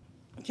Healed.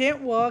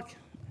 Can't walk,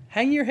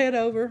 hang your head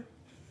over.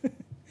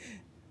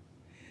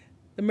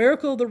 The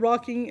miracle of the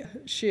rocking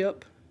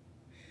ship.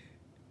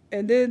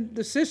 And then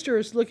the sister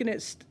is looking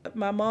at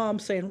my mom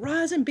saying,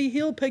 rise and be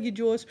healed, Peggy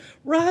Joyce.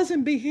 Rise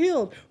and be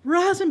healed.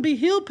 Rise and be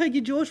healed,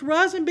 Peggy Joyce.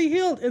 Rise and be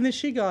healed. And then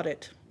she got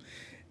it.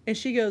 And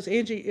she goes,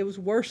 Angie, it was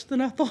worse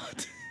than I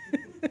thought.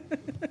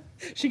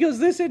 She goes,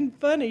 this isn't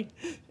funny.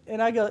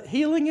 And I go,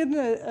 healing isn't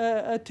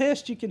a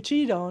test you can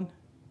cheat on.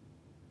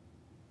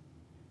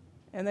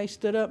 And they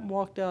stood up and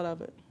walked out of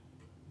it.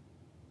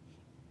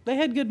 They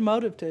had good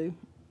motive too.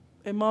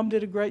 And Mom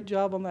did a great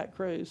job on that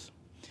cruise.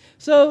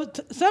 So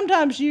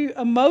sometimes you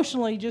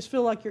emotionally just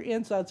feel like your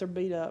insides are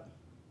beat up.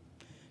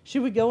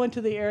 Should we go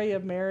into the area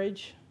of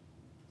marriage?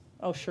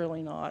 Oh,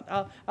 surely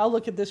not. I'll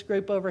look at this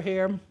group over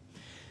here.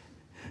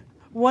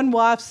 One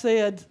wife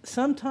said,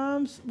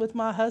 sometimes with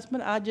my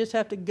husband, I just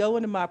have to go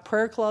into my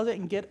prayer closet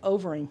and get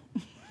over him.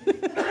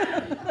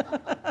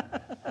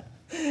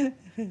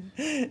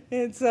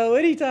 And so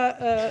anytime,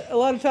 a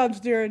lot of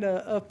times during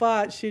a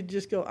fight, she'd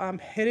just go, I'm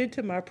headed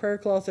to my prayer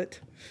closet.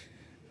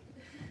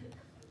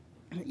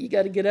 You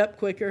got to get up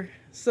quicker.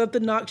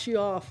 Something knocks you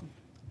off.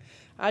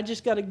 I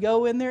just got to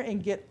go in there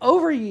and get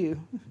over you.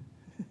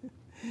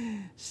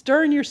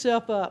 Stirring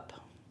yourself up.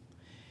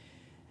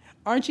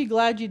 Aren't you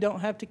glad you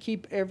don't have to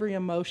keep every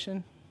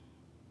emotion,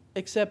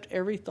 accept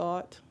every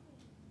thought?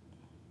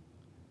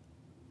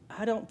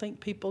 I don't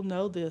think people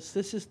know this.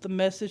 This is the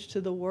message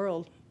to the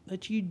world,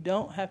 that you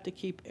don't have to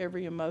keep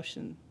every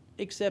emotion,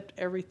 accept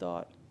every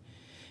thought.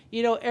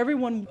 You know,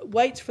 everyone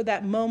waits for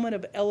that moment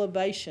of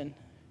elevation.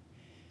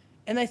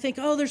 And they think,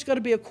 oh, there's got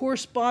to be a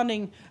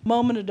corresponding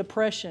moment of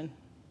depression.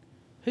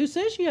 Who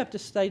says you have to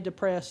stay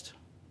depressed?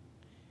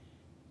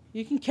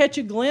 You can catch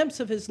a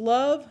glimpse of His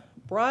love,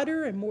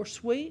 brighter and more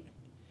sweet.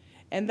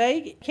 And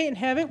they can't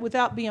have it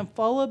without being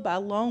followed by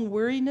long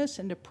weariness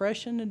and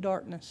depression and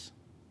darkness.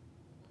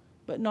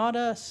 But not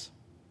us.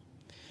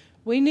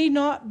 We need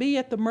not be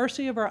at the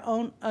mercy of our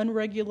own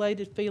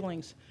unregulated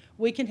feelings.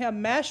 We can have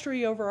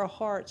mastery over our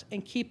hearts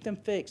and keep them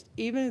fixed,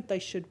 even if they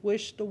should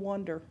wish to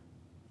wander.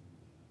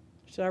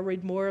 Should I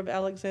read more of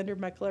Alexander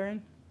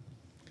Maclaren?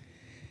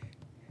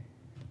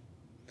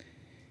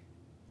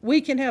 We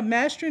can have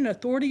mastery and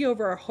authority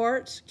over our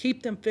hearts,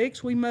 keep them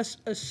fixed. We must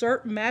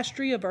assert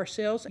mastery of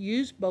ourselves,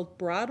 use both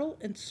bridle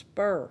and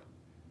spur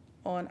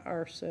on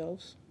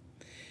ourselves.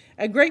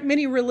 A great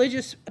many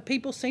religious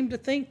people seem to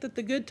think that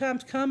the good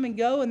times come and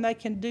go and they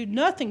can do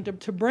nothing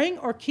to bring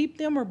or keep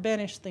them or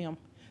banish them.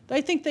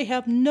 They think they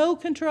have no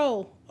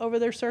control over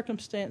their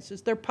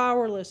circumstances. They're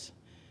powerless.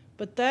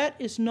 But that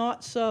is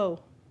not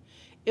so.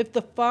 If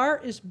the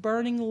fire is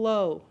burning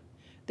low,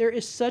 there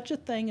is such a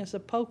thing as a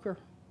poker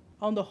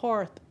on the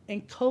hearth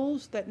and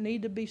coals that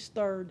need to be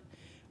stirred.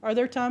 Are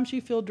there times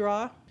you feel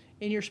dry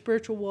in your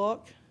spiritual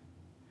walk?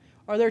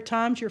 Are there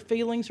times your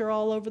feelings are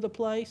all over the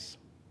place?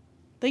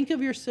 Think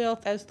of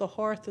yourself as the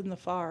hearth and the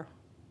fire,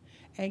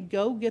 and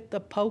go get the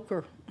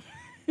poker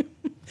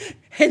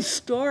and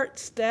start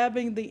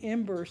stabbing the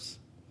embers.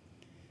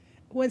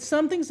 When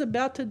something's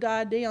about to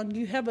die down,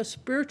 you have a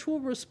spiritual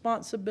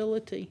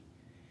responsibility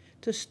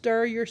to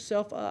stir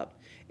yourself up.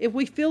 If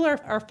we feel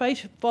our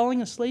faith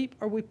falling asleep,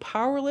 are we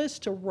powerless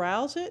to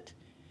rouse it?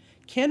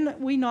 Can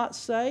we not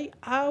say,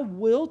 I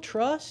will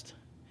trust?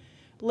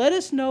 Let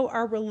us know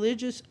our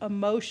religious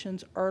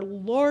emotions are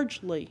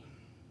largely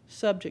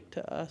subject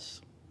to us.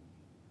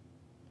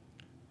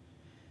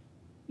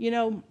 You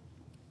know,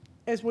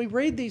 as we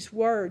read these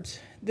words,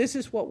 this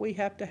is what we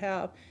have to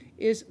have,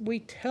 is we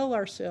tell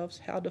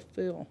ourselves how to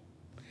feel.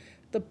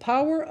 The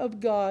power of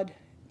God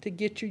to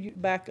get you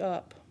back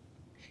up.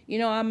 You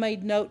know, I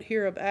made note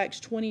here of Acts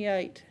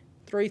 28,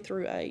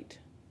 3-8.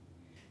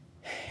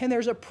 And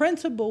there's a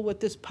principle with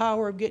this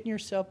power of getting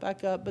yourself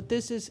back up. But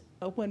this is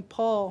when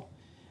Paul,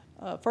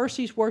 first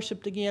he's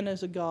worshipped again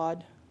as a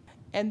god.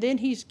 And then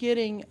he's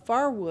getting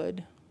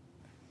firewood.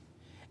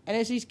 And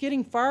as he's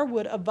getting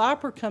firewood, a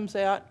viper comes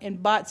out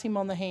and bites him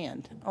on the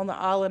hand on the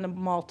island of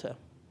Malta.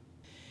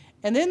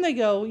 And then they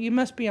go, you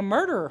must be a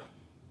murderer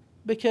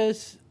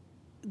because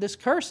this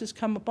curse has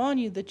come upon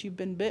you that you've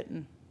been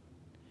bitten.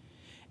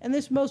 And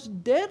this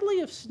most deadly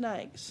of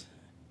snakes,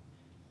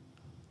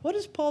 what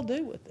does Paul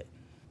do with it?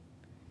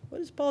 What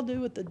does Paul do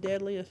with the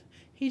deadliest?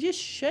 He just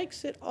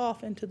shakes it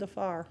off into the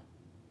fire.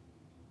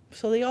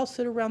 So they all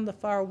sit around the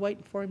fire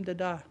waiting for him to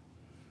die.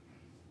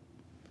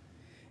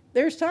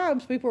 There's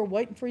times people are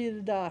waiting for you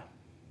to die.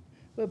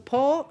 But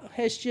Paul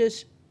has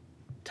just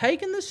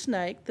taken the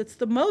snake that's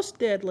the most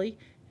deadly,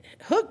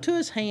 hooked to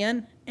his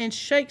hand, and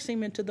shakes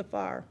him into the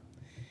fire.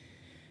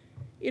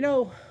 You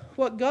know,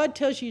 what God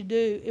tells you to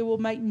do, it will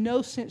make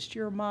no sense to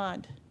your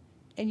mind,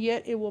 and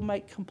yet it will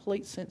make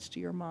complete sense to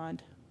your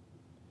mind.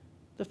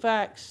 The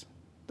facts,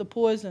 the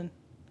poison,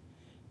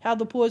 how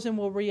the poison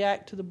will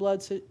react to the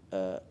blood,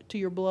 to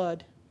your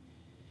blood.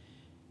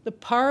 The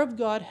power of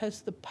God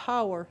has the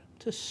power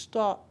to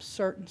stop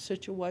certain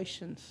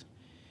situations.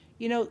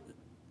 You know,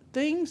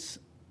 things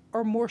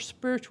are more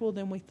spiritual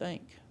than we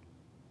think.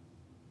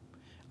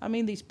 I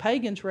mean, these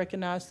pagans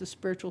recognize the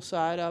spiritual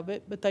side of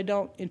it, but they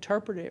don't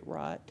interpret it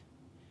right.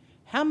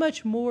 How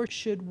much more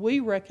should we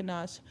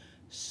recognize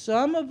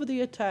some of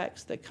the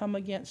attacks that come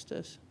against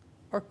us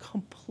are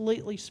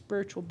completely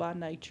spiritual by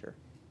nature?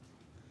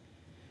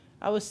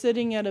 I was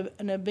sitting at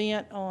an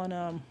event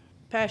on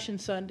Passion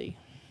Sunday.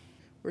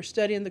 We're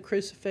studying the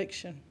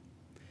crucifixion.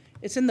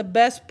 It's in the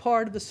best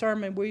part of the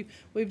sermon.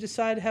 We've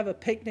decided to have a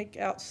picnic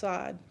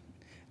outside.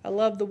 I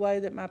love the way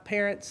that my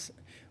parents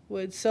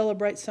would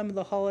celebrate some of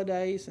the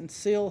holidays, and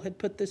Seal had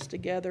put this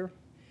together.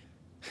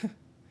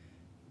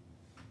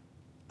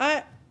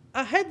 I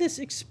had this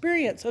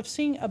experience of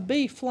seeing a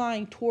bee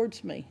flying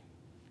towards me.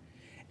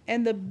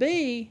 And the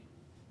bee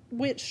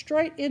went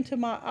straight into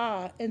my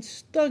eye and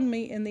stung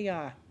me in the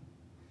eye.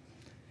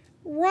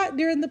 Right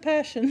during the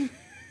Passion.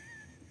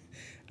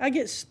 I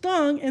get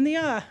stung in the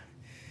eye.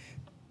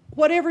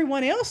 What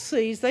everyone else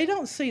sees, they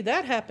don't see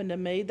that happen to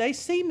me. They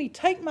see me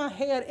take my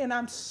head and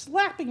I'm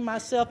slapping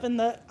myself in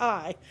the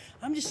eye.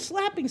 I'm just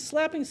slapping.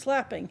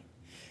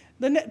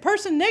 The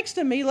person next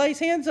to me lays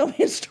hands on me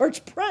and starts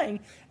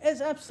praying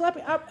as I'm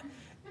slapping.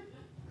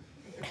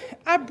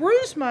 I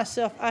bruise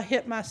myself. I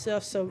hit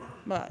myself so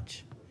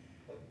much.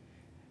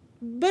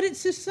 But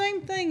it's the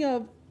same thing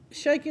of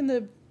shaking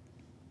the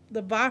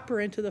viper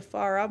into the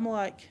fire. I'm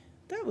like,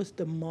 that was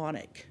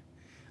demonic.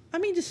 I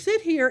mean, to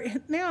sit here,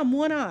 and now I'm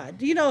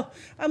one-eyed. You know,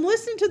 I'm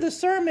listening to the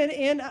sermon,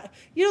 and,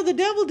 the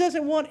devil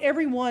doesn't want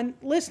everyone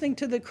listening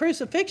to the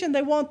crucifixion.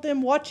 They want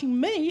them watching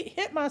me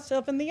hit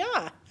myself in the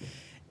eye.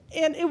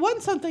 And it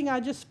wasn't something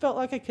I just felt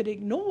like I could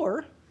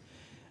ignore.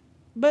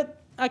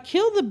 But I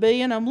killed the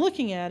bee, and I'm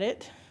looking at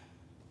it,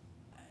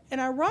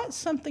 and I write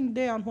something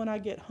down when I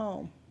get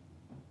home.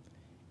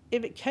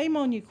 If it came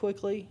on you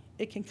quickly,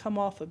 it can come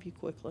off of you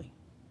quickly.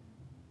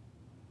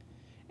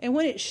 And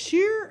when it's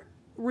sheer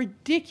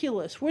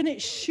ridiculous, when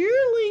it's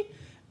surely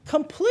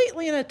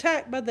completely an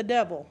attack by the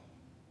devil,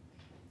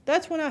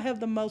 that's when I have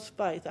the most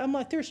faith. I'm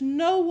like, there's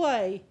no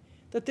way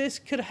that this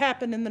could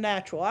happen in the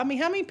natural. I mean,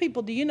 how many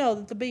people do you know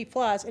that the bee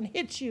flies and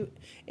hits you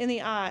in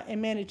the eye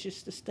and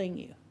manages to sting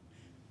you?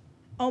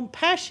 On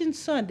Passion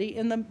Sunday,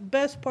 in the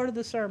best part of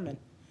the sermon,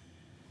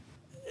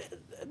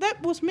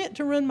 that was meant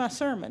to ruin my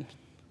sermon.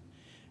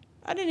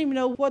 I didn't even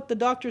know what the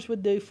doctors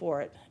would do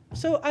for it.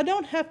 So I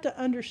don't have to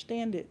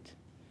understand it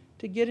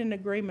to get in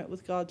agreement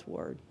with God's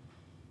word.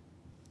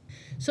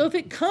 So if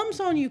it comes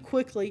on you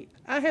quickly,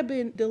 I have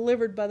been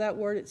delivered by that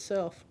word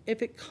itself.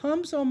 If it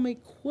comes on me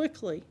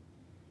quickly,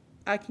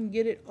 I can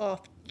get it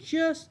off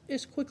just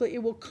as quickly.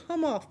 It will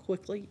come off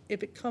quickly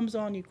if it comes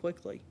on you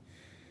quickly.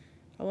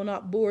 I will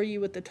not bore you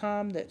with the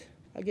time that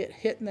I get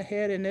hit in the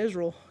head in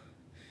Israel,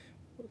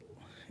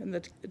 and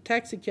the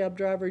taxi cab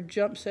driver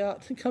jumps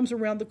out and comes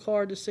around the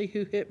car to see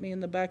who hit me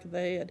in the back of the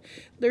head.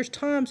 There's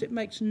times it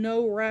makes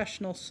no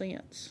rational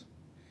sense.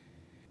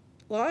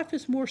 Life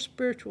is more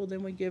spiritual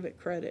than we give it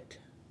credit.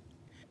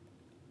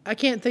 I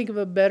can't think of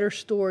a better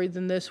story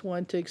than this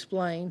one to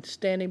explain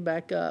standing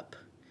back up.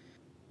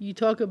 You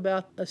talk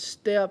about a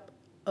step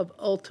of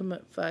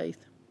ultimate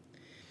faith.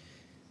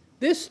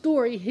 This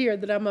story here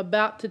that I'm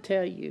about to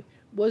tell you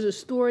was a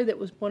story that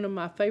was one of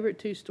my favorite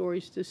 2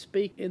 stories to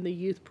speak in the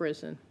youth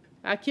prison.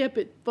 I kept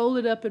it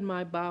folded up in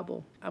my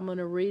Bible. I'm going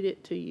to read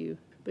it to you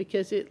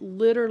because it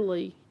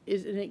literally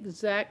is an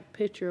exact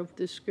picture of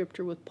this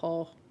scripture with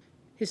Paul.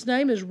 His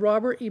name is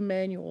Robert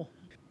Emanuel,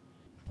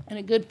 and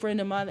a good friend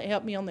of mine that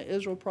helped me on the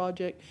Israel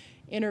project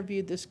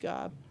interviewed this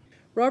guy.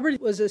 Robert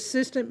was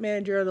assistant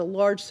manager at a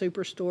large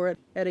superstore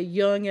at a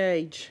young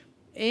age.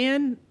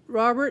 And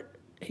Robert,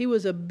 he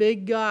was a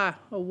big guy,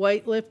 a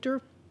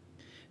weightlifter.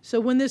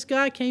 So when this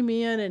guy came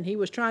in and he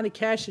was trying to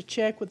cash a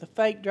check with a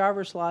fake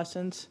driver's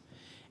license,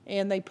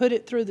 and they put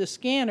it through the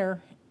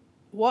scanner,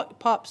 what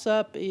pops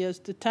up is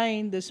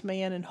detain this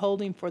man and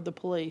hold him for the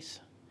police.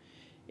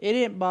 It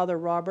didn't bother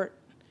Robert.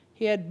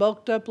 He had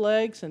bulked up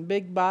legs and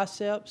big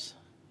biceps.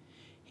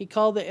 He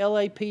called the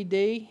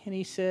LAPD and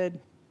he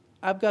said,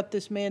 I've got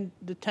this man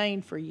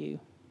detained for you.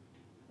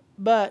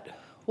 But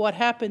what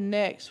happened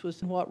next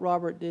was what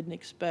Robert didn't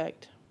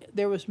expect.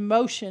 There was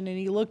motion and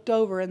he looked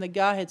over and the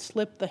guy had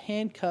slipped the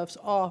handcuffs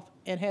off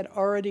and had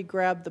already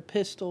grabbed the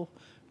pistol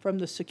from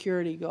the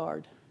security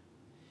guard.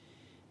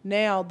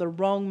 Now the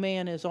wrong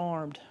man is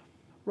armed.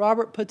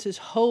 Robert puts his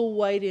whole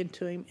weight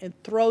into him and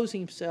throws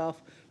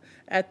himself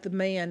at the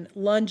man,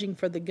 lunging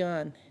for the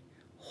gun,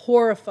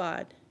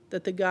 horrified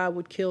that the guy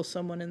would kill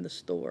someone in the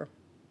store.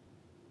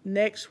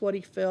 Next, what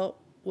he felt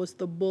was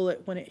the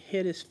bullet when it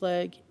hit his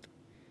leg.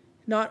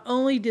 Not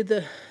only did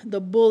the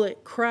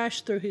bullet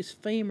crash through his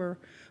femur,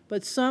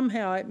 but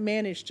somehow it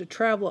managed to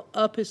travel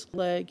up his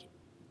leg,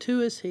 to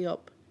his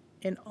hip,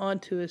 and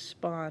onto his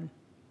spine.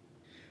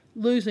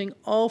 Losing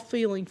all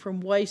feeling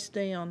from waist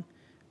down,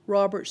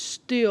 Robert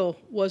still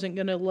wasn't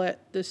going to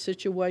let this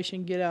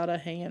situation get out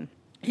of hand.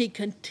 He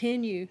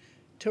continued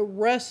to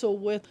wrestle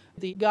with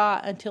the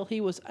guy until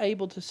he was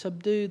able to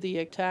subdue the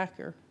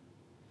attacker.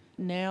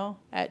 Now,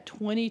 at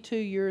 22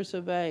 years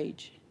of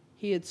age,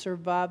 he had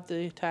survived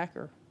the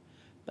attacker,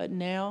 but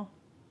now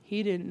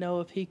he didn't know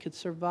if he could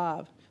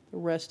survive the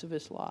rest of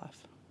his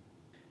life.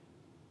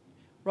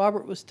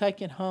 Robert was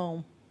taken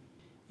home,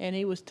 and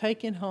he was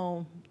taken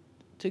home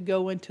to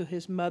go into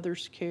his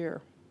mother's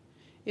care.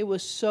 It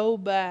was so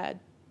bad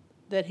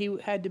that he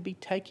had to be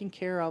taken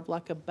care of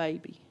like a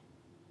baby.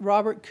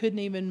 Robert couldn't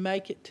even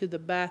make it to the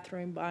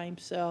bathroom by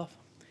himself.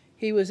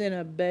 He was in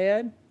a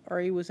bed or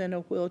he was in a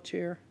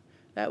wheelchair.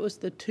 That was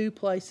the two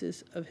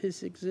places of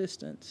his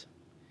existence.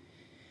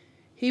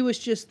 He was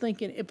just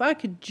thinking, if I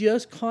could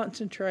just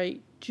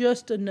concentrate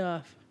just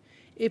enough,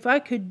 if I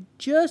could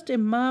just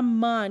in my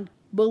mind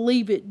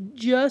believe it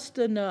just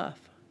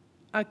enough,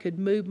 I could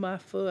move my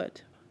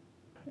foot.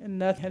 And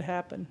nothing had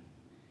happened.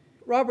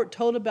 Robert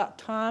told about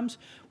times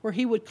where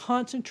he would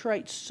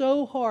concentrate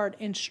so hard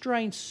and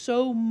strain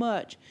so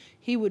much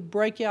he would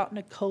break out in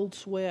a cold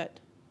sweat.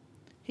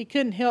 He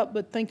couldn't help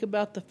but think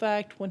about the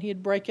fact when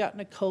he'd break out in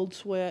a cold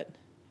sweat,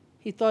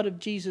 he thought of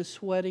Jesus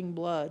sweating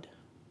blood.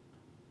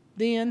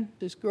 Then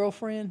his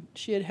girlfriend,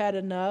 she had had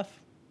enough.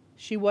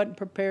 She wasn't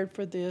prepared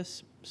for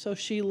this, so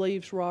she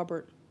leaves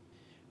Robert.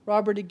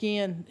 Robert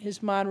again,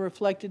 his mind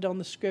reflected on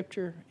the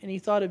scripture, and he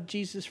thought of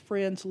Jesus'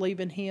 friends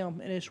leaving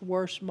him in his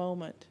worst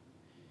moment.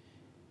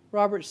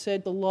 Robert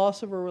said the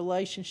loss of a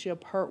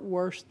relationship hurt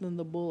worse than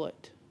the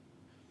bullet.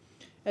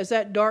 As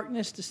that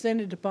darkness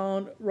descended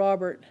upon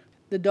Robert,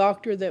 the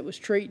doctor that was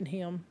treating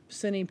him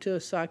sent him to a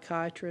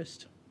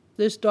psychiatrist.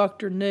 This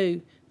doctor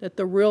knew that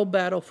the real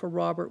battle for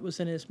Robert was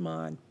in his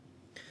mind.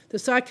 The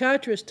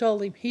psychiatrist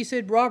told him, he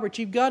said, Robert,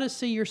 you've got to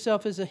see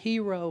yourself as a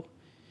hero.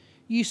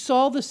 You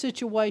saw the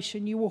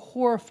situation. You were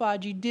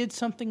horrified. You did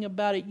something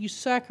about it. You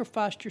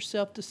sacrificed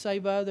yourself to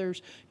save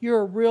others.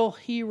 You're a real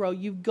hero.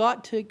 You've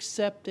got to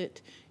accept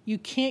it. You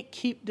can't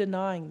keep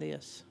denying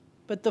this.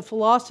 But the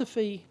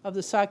philosophy of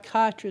the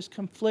psychiatrist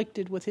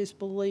conflicted with his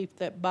belief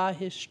that by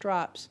his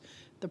stripes,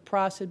 the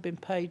price had been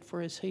paid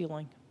for his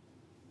healing.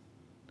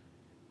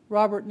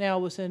 Robert now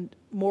was in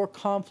more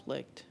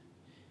conflict.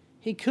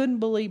 He couldn't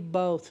believe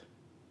both.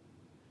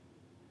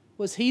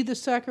 Was he the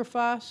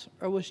sacrifice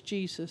or was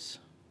Jesus?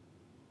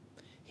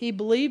 He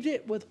believed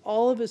it with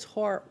all of his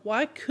heart.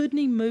 Why couldn't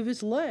he move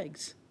his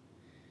legs?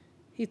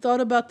 He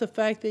thought about the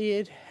fact that he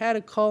had had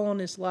a call on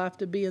his life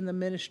to be in the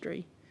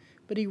ministry,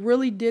 but he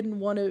really didn't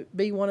want to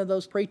be one of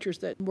those preachers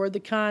that were the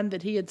kind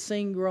that he had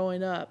seen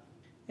growing up.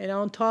 And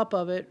on top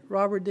of it,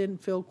 Robert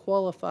didn't feel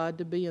qualified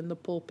to be in the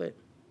pulpit.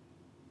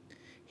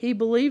 He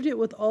believed it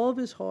with all of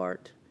his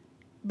heart,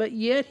 but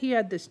yet he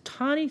had this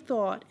tiny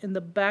thought in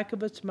the back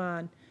of his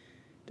mind,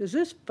 does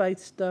this faith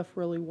stuff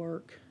really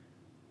work?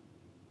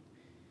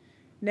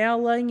 Now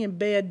laying in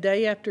bed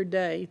day after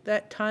day,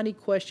 that tiny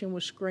question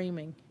was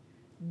screaming,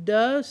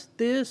 does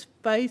this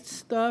faith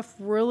stuff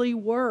really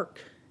work?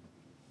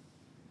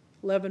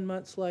 11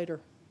 months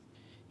later,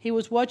 he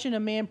was watching a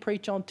man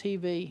preach on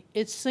TV.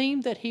 It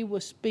seemed that he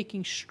was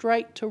speaking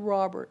straight to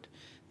Robert.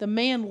 The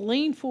man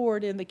leaned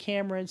forward in the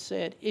camera and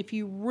said, if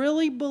you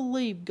really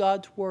believe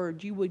God's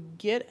word, you would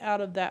get out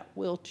of that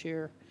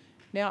wheelchair.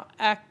 Now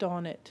act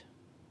on it.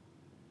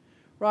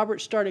 Robert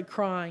started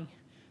crying.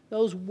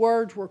 Those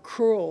words were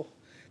cruel.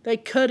 They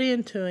cut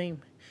into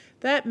him.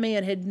 That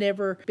man had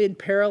never been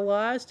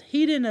paralyzed.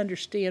 He didn't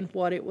understand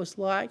what it was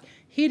like.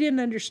 He didn't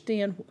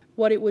understand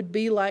what it would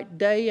be like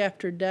day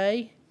after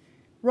day.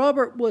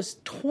 Robert was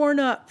torn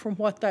up from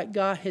what that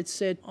guy had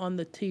said on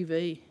the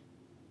TV.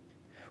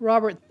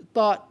 Robert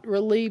thought,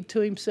 relieved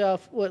to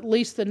himself, well, at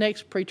least the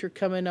next preacher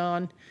coming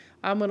on,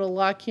 I'm going to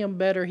like him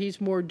better.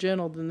 He's more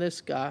gentle than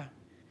this guy.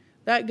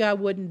 That guy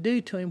wouldn't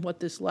do to him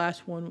what this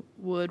last one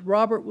would.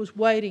 Robert was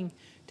waiting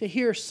to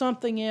hear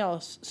something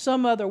else,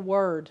 some other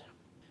word.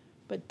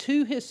 But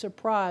to his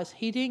surprise,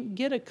 he didn't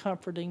get a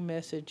comforting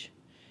message.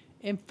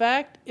 In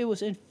fact, it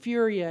was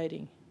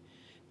infuriating.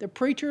 The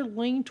preacher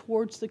leaned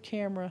towards the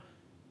camera.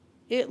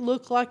 It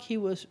looked like he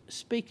was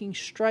speaking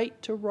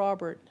straight to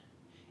Robert.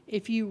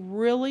 If you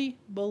really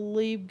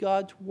believe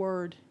God's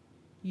word,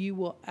 you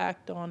will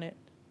act on it.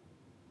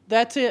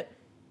 That's it.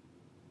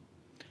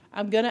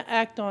 I'm going to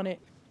act on it.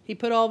 He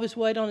put all of his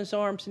weight on his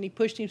arms and he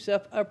pushed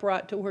himself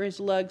upright to where his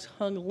legs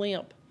hung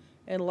limp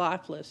and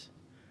lifeless.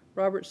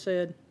 Robert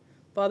said,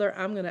 Father,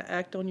 I'm going to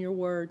act on your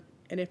word,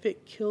 and if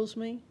it kills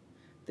me,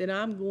 then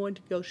I'm going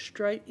to go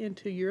straight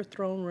into your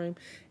throne room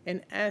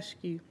and ask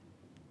you,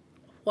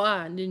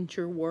 why didn't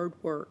your word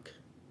work?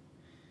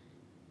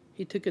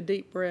 He took a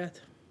deep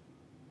breath.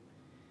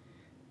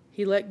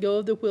 He let go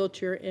of the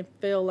wheelchair and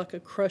fell like a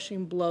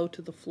crushing blow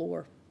to the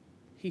floor.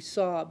 He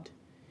sobbed.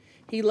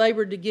 He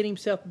labored to get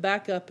himself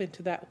back up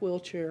into that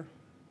wheelchair.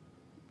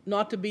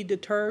 Not to be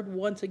deterred,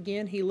 once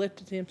again he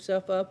lifted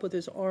himself up with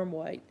his arm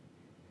weight.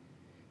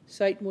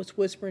 Satan was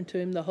whispering to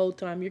him the whole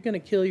time, "You're going to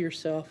kill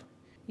yourself.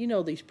 You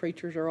know these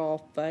preachers are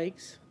all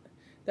fakes.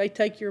 They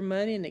take your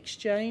money in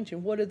exchange,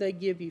 and what do they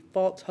give you?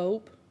 False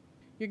hope?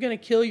 You're going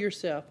to kill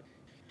yourself."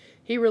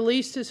 He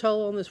released his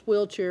hold on this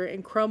wheelchair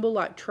and crumbled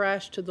like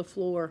trash to the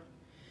floor.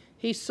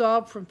 He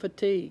sobbed from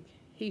fatigue.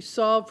 He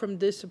sobbed from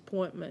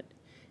disappointment.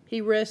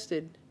 He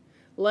rested.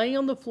 Laying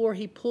on the floor,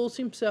 he pulls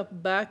himself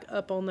back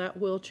up on that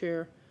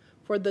wheelchair.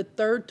 For the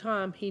third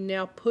time, he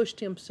now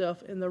pushed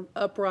himself in the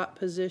upright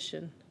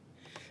position.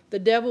 The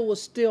devil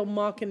was still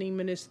mocking him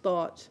in his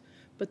thoughts,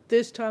 but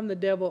this time the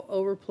devil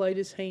overplayed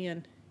his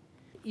hand.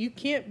 You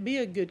can't be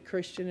a good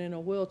Christian in a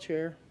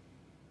wheelchair.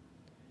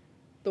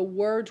 The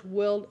words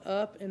welled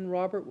up in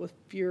Robert with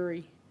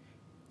fury.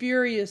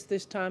 Furious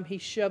this time, he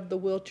shoved the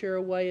wheelchair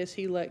away as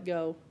he let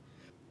go.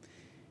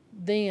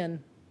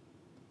 Then,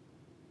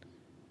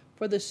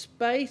 for the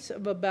space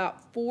of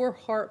about 4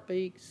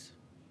 heartbeats,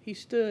 he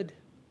stood.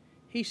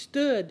 He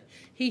stood.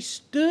 He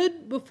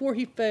stood before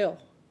he fell.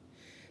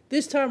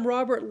 This time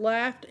Robert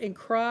laughed and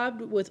cried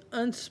with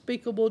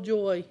unspeakable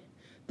joy.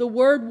 The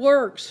word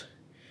works.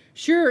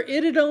 Sure,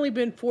 it had only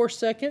been 4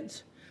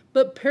 seconds,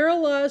 but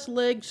paralyzed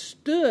legs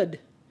stood.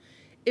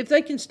 If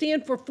they can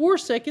stand for 4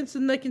 seconds,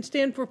 then they can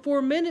stand for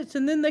 4 minutes,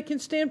 and then they can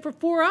stand for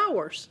 4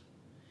 hours.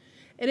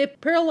 And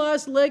if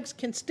paralyzed legs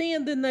can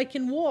stand, then they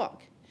can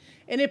walk.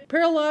 And if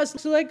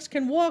paralyzed legs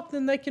can walk,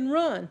 then they can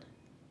run.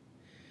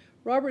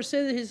 Robert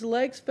said that his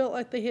legs felt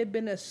like they had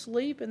been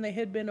asleep and they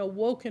had been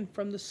awoken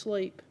from the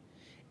sleep.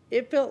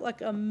 It felt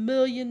like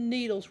 1,000,000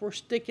 needles were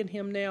sticking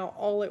him now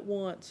all at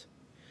once.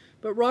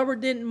 But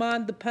Robert didn't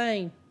mind the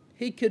pain.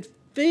 He could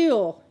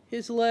feel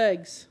his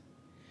legs.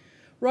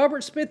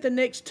 Robert spent the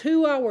next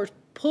 2 hours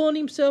pulling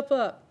himself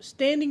up,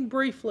 standing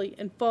briefly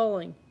and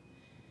falling.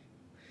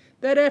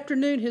 That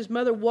afternoon, his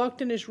mother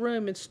walked in his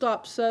room and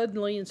stopped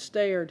suddenly and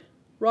stared.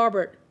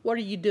 "Robert, what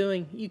are you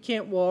doing? You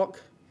can't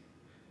walk."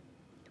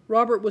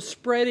 Robert was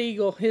spread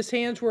eagle. His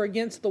hands were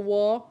against the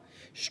wall.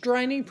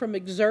 Straining from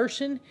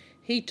exertion,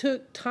 he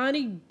took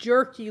tiny,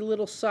 jerky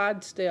little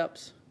side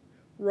steps.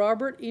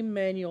 Robert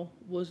Emanuel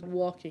was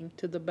walking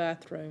to the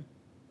bathroom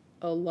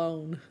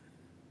alone.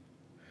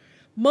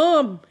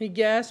 "Mom," he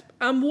gasped,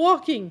 "I'm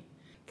walking."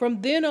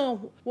 From then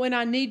on, when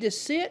I need to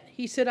sit,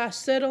 he said, I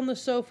sat on the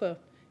sofa.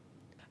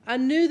 I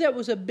knew that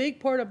was a big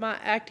part of my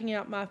acting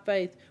out my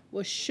faith,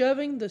 was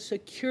shoving the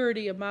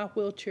security of my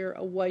wheelchair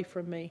away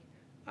from me.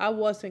 I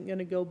wasn't going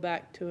to go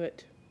back to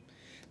it.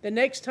 The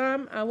next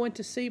time I went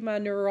to see my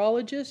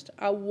neurologist,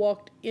 I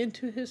walked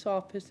into his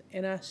office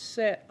and I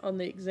sat on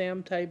the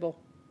exam table.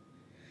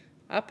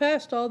 I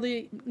passed all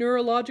the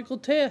neurological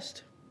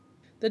tests.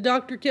 The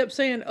doctor kept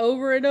saying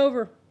over and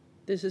over,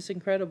 "This is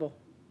incredible.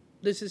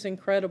 This is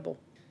incredible."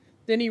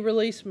 Then he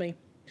released me.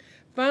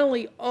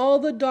 Finally, all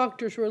the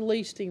doctors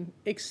released him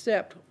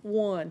except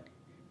one.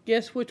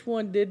 Guess which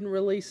one didn't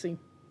release him?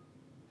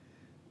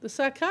 The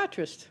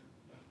psychiatrist.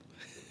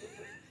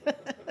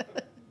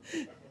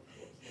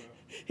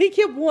 He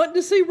kept wanting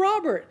to see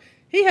Robert.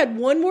 He had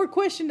one more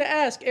question to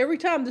ask every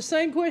time, the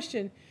same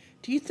question.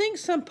 "Do you think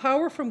some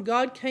power from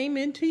God came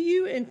into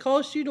you and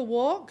caused you to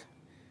walk?"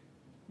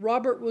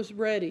 Robert was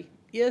ready.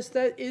 "Yes,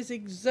 that is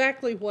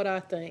exactly what I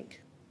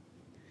think."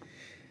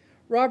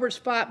 Robert's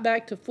fight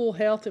back to full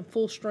health and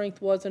full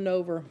strength wasn't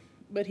over,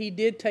 but he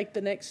did take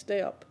the next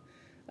step.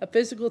 A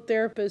physical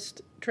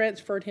therapist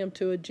transferred him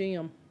to a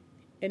gym,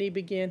 and he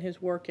began his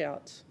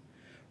workouts.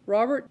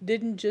 Robert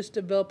didn't just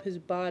develop his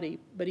body,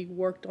 but he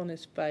worked on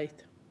his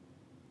faith.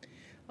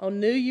 On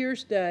New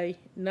Year's Day,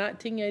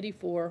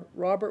 1984,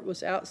 Robert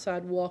was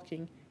outside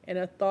walking, and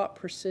a thought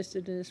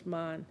persisted in his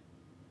mind.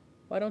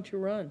 "Why don't you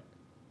run?"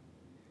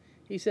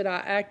 He said, "I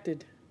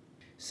acted."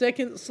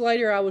 Seconds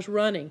later, I was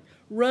running,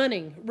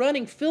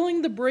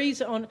 feeling the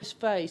breeze on his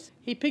face.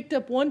 He picked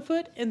up one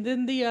foot and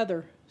then the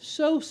other.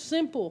 So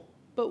simple,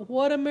 but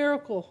what a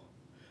miracle.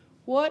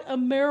 What a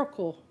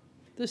miracle.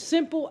 The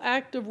simple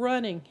act of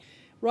running.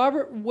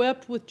 Robert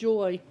wept with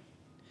joy.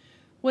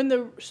 When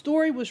the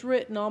story was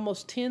written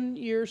almost 10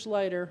 years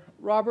later,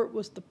 Robert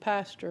was the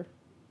pastor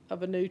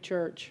of a new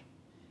church.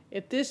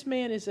 If this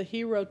man is a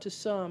hero to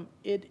some,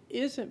 it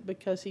isn't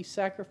because he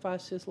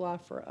sacrificed his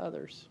life for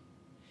others.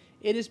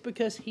 It is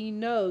because he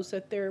knows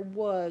that there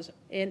was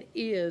and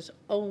is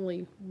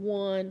only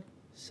one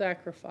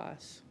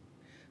sacrifice,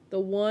 the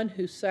one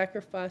who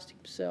sacrificed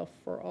himself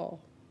for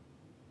all.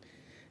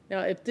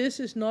 Now, if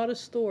this is not a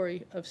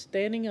story of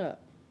standing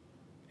up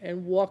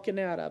and walking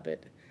out of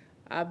it,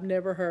 I've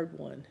never heard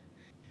one.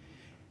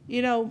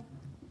 You know,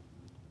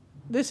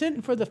 this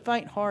isn't for the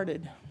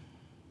faint-hearted.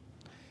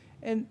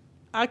 And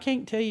I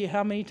can't tell you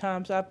how many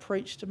times I've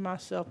preached to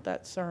myself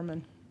that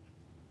sermon.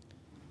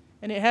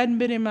 And it hadn't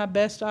been in my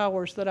best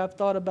hours that I've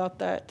thought about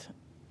that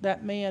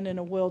man in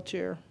a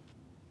wheelchair.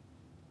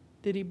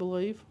 Did he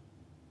believe?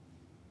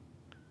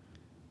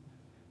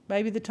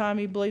 Maybe the time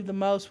he believed the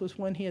most was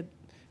when he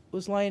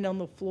was laying on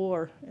the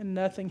floor and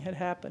nothing had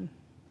happened.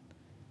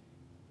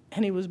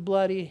 And he was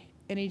bloody,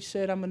 and he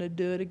said, "I'm going to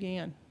do it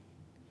again."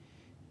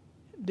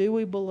 Do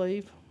we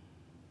believe?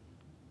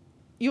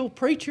 You'll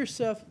preach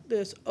yourself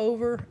this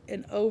over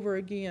and over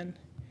again.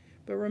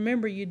 But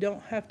remember, you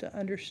don't have to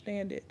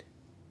understand it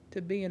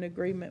to be in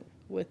agreement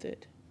with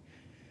it.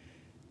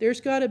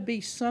 There's got to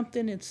be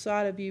something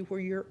inside of you where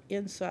your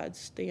insides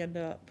stand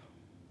up.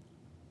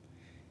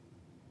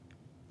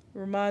 It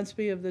reminds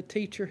me of the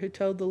teacher who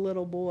told the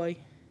little boy,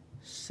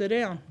 sit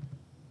down.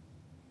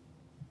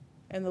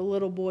 And the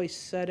little boy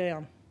sat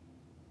down.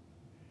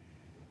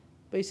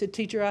 But he said,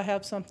 teacher, I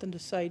have something to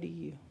say to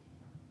you.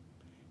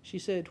 She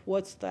said,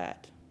 what's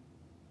that?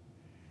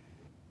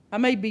 I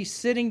may be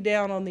sitting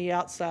down on the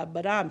outside,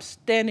 but I'm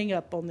standing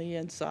up on the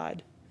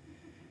inside.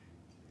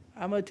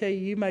 I'm going to tell you,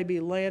 you may be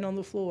laying on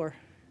the floor.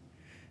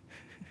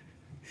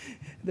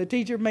 The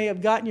teacher may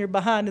have gotten your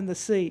behind in the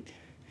seat,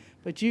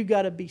 but you've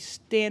got to be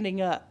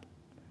standing up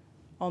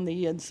on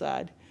the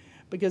inside,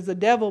 because the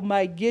devil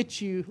may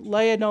get you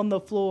laying on the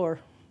floor.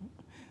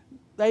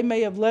 They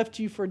may have left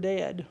you for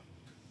dead.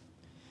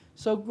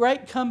 So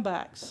great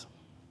comebacks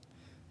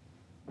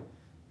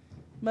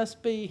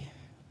must be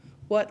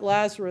what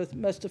Lazarus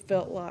must have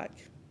felt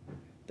like.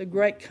 The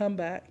great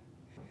comeback.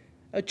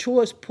 A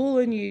choice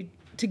pulling you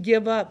to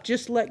give up,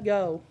 just let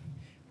go.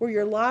 Where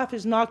your life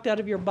is knocked out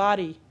of your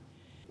body.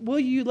 Will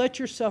you let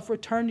yourself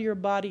return to your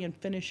body and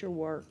finish your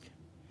work?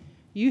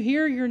 You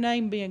hear your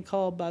name being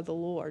called by the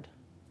Lord.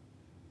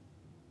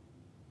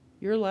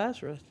 You're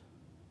Lazarus.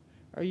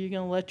 Are you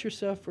going to let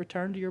yourself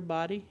return to your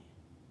body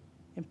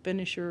and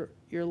finish your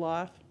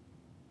life?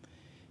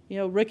 You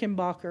know,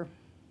 Rickenbacker,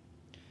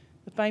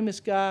 the famous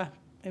guy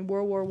in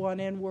World War I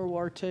and World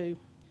War II,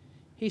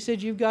 he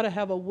said you've got to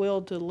have a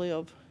will to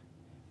live,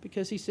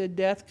 because he said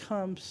death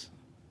comes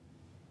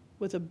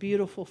with a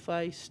beautiful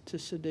face to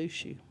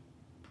seduce you.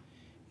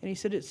 And he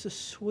said it's the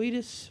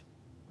sweetest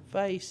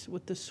face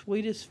with the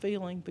sweetest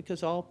feeling,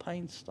 because all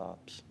pain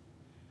stops.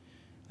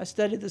 I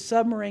studied the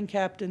submarine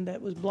captain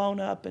that was blown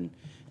up and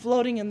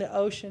floating in the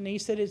ocean. He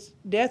said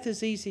death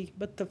is easy,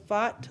 but the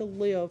fight to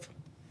live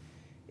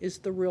is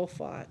the real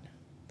fight.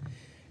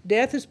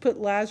 Death has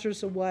put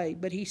Lazarus away,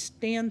 but he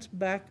stands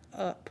back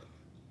up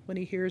when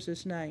he hears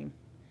his name.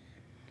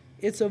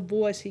 It's a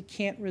voice he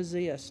can't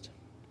resist.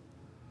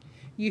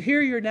 You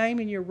hear your name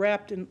and you're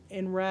wrapped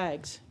in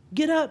rags.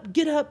 Get up,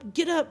 get up,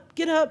 get up,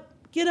 get up,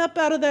 get up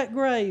out of that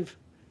grave.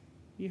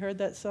 You heard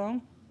that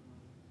song?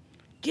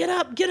 Get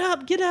up, get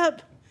up, get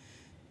up.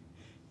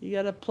 You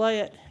got to play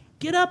it.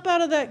 Get up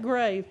out of that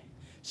grave.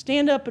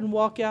 Stand up and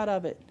walk out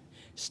of it.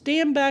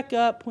 Stand back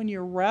up when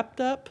you're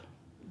wrapped up,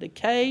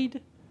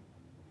 decayed.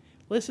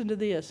 Listen to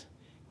this.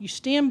 You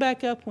stand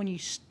back up when you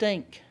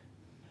stink.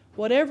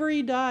 Whatever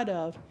he died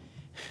of,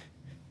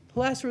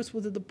 Lazarus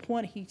was at the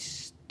point he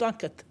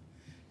stunketh,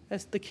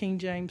 as the King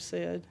James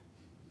said.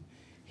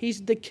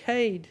 He's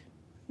decayed.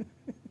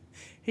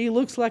 He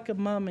looks like a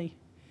mummy.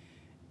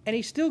 And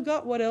he still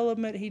got what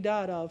element he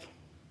died of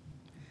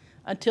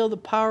until the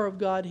power of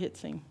God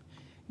hits him.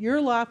 Your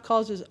life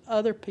causes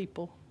other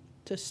people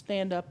to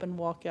stand up and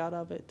walk out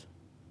of it.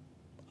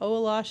 Oh,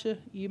 Elisha,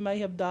 you may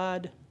have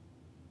died.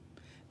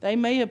 They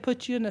may have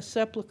put you in a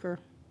sepulcher.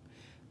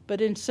 But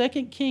in 2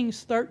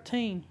 Kings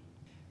 13,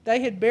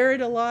 they had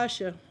buried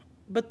Elisha,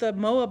 but the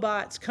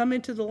Moabites come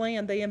into the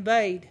land, they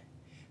invade.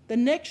 The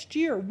next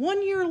year,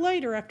 1 year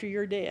later after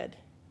you're dead,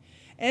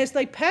 and as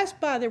they passed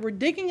by, they were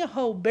digging a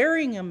hole,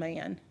 burying a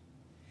man.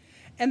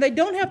 And they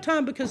don't have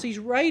time because these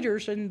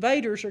raiders and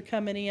invaders are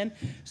coming in.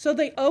 So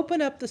they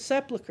open up the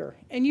sepulcher.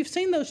 And you've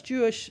seen those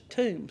Jewish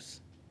tombs.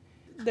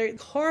 They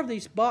carve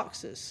these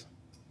boxes.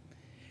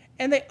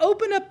 And they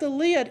open up the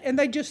lid and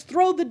they just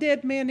throw the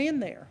dead man in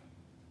there.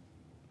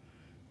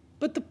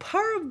 But the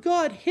power of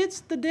God hits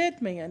the dead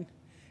man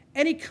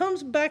and he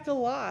comes back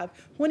alive.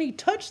 When he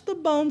touched the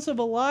bones of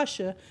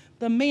Elisha,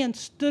 the man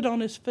stood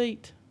on his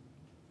feet.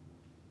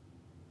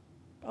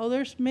 Oh,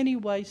 there's many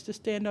ways to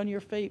stand on your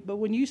feet. But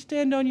when you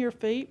stand on your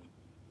feet,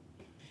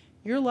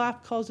 your life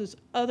causes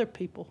other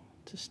people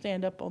to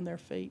stand up on their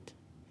feet.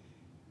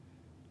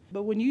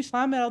 But when you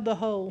climb out of the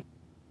hole,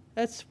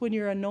 that's when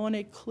you're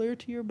anointed clear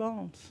to your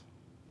bones.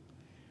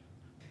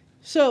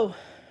 So,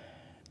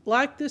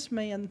 like this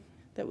man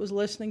that was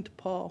listening to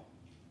Paul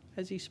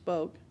as he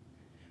spoke,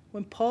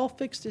 when Paul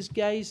fixed his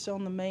gaze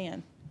on the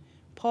man,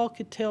 Paul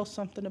could tell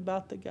something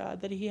about the guy,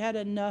 that he had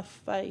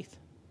enough faith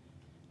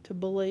to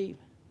believe.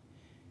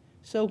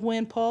 So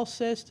when Paul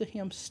says to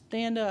him,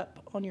 stand up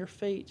on your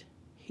feet,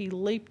 he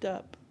leaped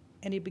up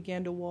and he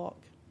began to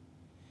walk.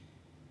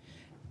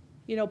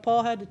 You know,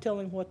 Paul had to tell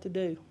him what to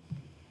do.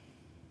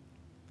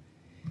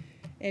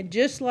 And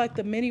just like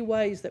the many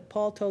ways that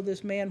Paul told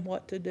this man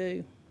what to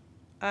do,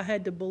 I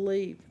had to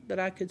believe that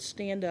I could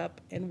stand up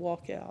and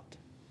walk out.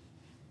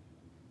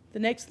 The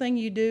next thing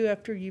you do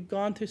after you've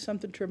gone through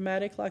something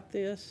traumatic like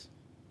this,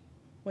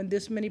 when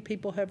this many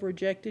people have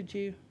rejected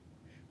you,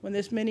 when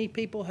this many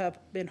people have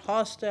been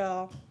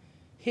hostile,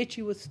 hit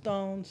you with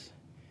stones,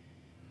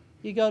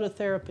 you go to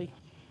therapy.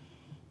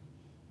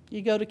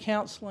 You go to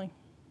counseling.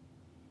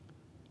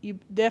 You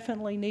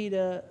definitely need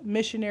a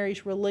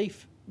missionaries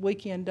relief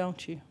weekend,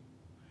 don't you?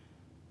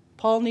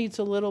 Paul needs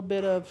a little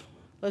bit of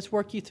Let's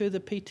work you through the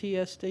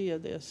PTSD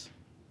of this.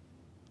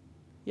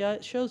 Yeah,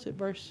 it shows it,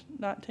 verse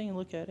 19.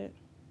 Look at it.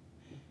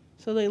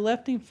 So they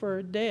left him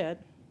for dead.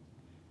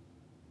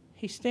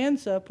 He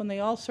stands up when they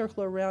all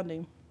circle around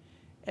him.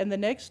 And the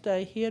next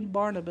day, he and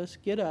Barnabas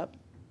get up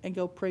and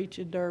go preach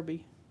in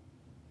Derbe.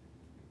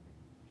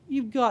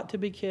 You've got to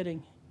be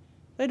kidding.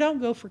 They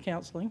don't go for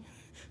counseling.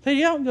 They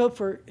don't go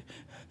for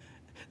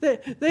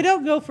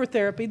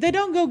therapy. They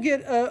don't go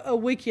get a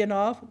weekend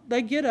off.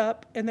 They get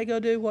up and they go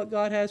do what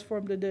God has for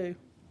them to do.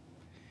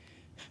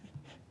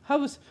 I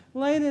was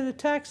laying in a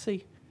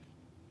taxi.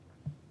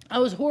 I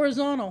was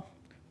horizontal.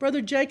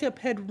 Brother Jacob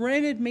had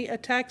rented me a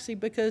taxi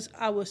because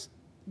I was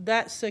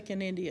that sick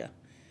in India.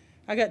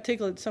 I got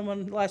tickled at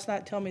someone last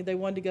night telling me they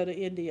wanted to go to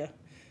India.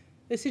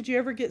 They said, "You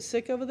ever get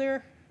sick over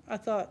there?" I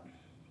thought,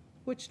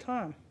 which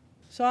time?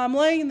 So I'm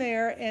laying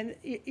there, and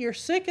you're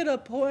sick at a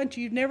point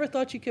you never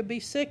thought you could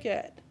be sick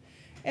at.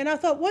 And I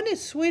thought, wasn't it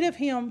sweet of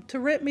him to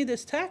rent me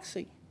this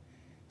taxi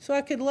so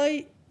I could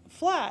lay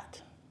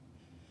flat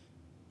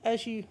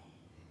as you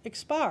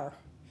expire?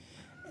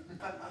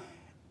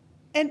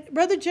 And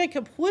Brother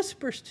Jacob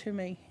whispers to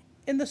me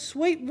in the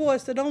sweet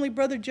voice that only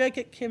Brother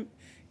Jacob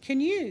can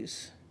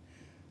use.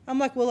 I'm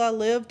like, will I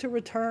live to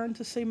return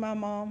to see my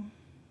mom,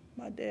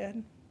 my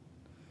dad,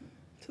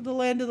 to the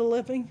land of the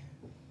living?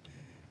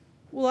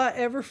 Will I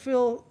ever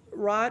feel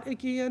right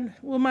again?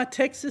 Will my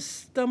Texas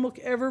stomach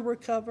ever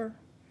recover?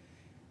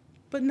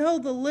 But no,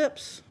 the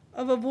lips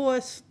of a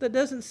voice that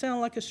doesn't sound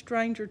like a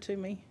stranger to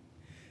me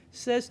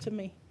says to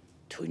me,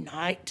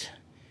 "Tonight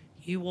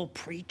you will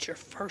preach your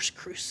first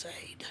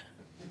crusade."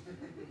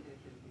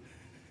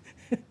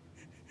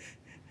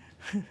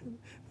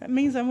 That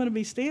means I'm going to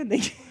be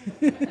standing.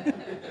 It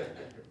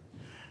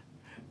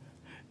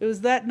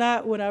was that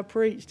night when I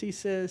preached, he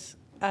says,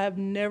 "I have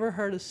never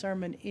heard a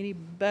sermon any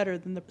better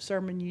than the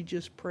sermon you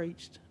just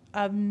preached.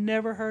 I've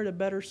never heard a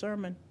better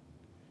sermon."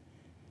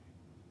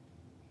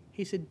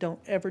 He said, "Don't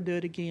ever do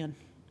it again.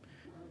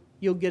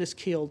 You'll get us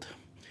killed."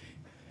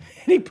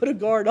 And he put a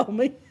guard on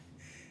me.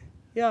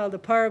 Yeah, the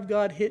power of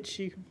God hits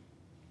you.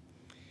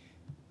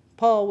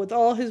 Paul, with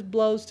all his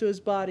blows to his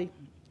body,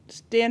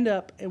 stand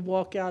up and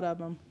walk out of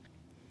them.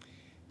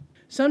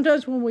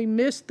 Sometimes when we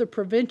miss the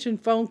prevention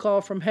phone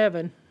call from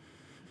heaven,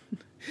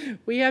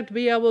 we have to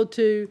be able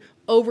to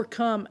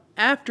overcome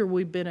after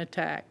we've been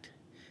attacked.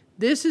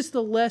 This is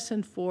the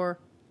lesson for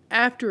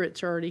after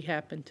it's already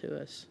happened to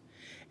us.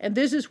 And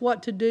this is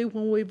what to do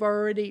when we've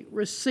already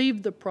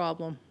received the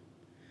problem,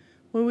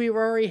 when we've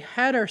already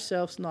had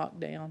ourselves knocked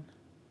down.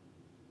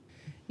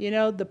 You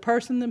know, the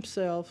person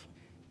themselves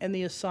and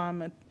the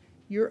assignment.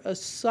 Your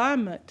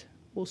assignment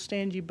will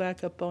stand you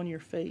back up on your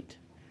feet.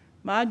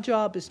 My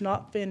job is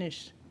not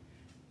finished.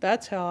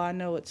 That's how I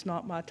know it's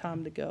not my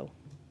time to go.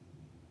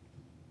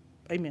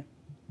 Amen.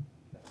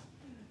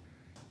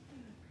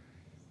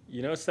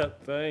 You know, it's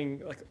that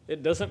thing, like,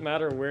 it doesn't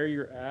matter where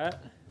you're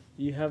at,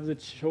 you have the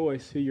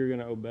choice who you're going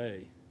to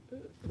obey.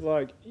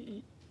 Like,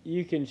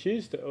 you can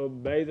choose to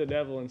obey the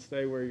devil and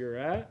stay where you're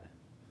at,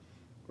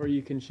 or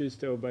you can choose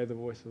to obey the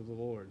voice of the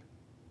Lord.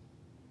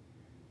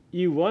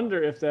 You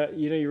wonder if that,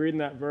 you know, you're reading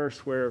that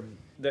verse where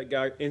that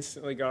guy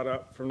instantly got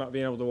up from not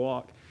being able to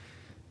walk,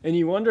 and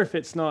you wonder if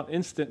it's not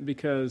instant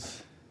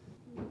because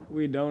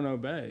we don't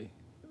obey,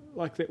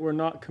 like that we're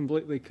not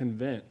completely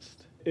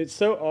convinced. It's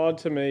so odd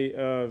to me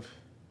of,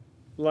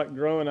 like,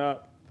 growing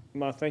up,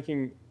 my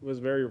thinking was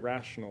very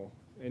rational,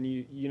 and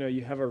you know,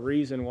 you have a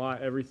reason why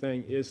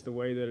everything is the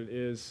way that it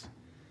is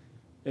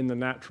in the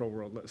natural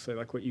world, let's say,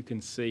 like what you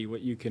can see,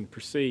 what you can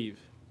perceive,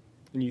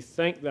 and you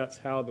think that's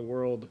how the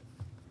world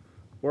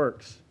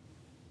works.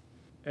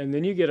 And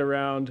then you get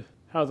around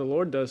how the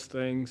Lord does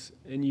things,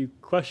 and you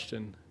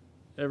question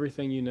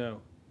everything you know,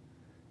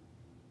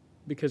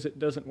 because it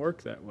doesn't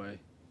work that way.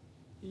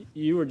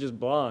 You are just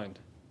blind.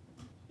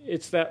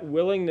 It's that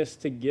willingness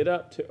to get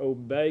up to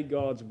obey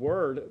God's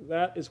word.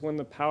 That is when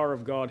the power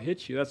of God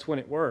hits you. That's when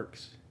it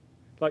works.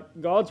 Like,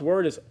 God's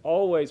word is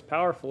always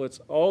powerful. It's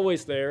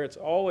always there. It's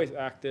always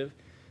active.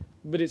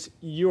 But it's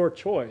your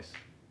choice.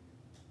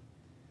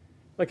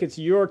 Like, it's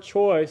your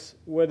choice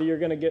whether you're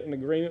going to get in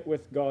agreement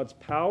with God's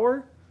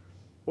power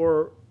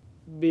or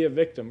be a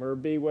victim or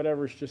be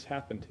whatever's just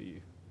happened to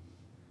you.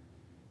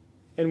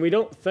 And we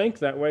don't think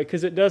that way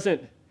because it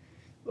doesn't,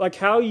 like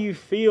how you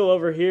feel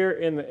over here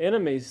in the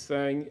enemy's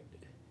thing,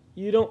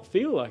 you don't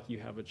feel like you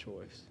have a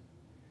choice.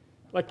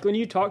 Like when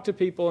you talk to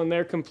people and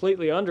they're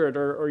completely under it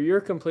or you're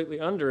completely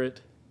under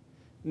it,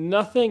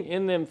 nothing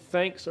in them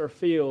thinks or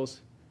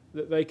feels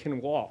that they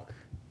can walk.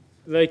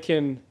 They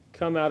can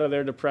come out of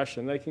their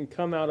depression. They can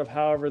come out of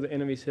however the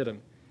enemy's hit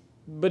them.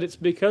 But it's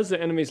because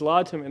the enemy's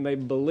lied to them and they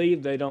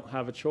believe they don't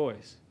have a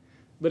choice.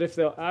 But if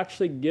they'll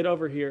actually get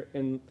over here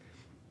and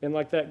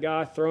like that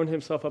guy throwing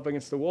himself up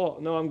against the wall,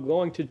 no, I'm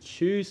going to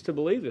choose to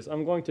believe this.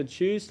 I'm going to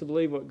choose to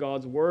believe what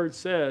God's word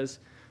says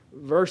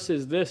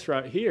versus this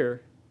right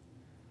here.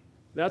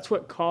 That's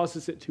what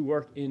causes it to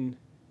work in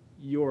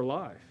your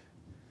life.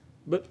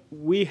 But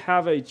we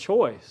have a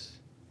choice.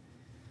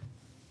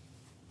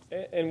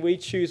 And we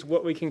choose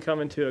what we can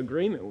come into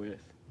agreement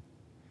with.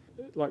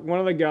 like one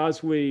of the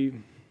guys we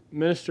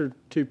ministered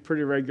to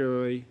pretty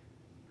regularly,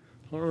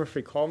 I don't remember if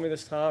he called me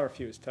this time or if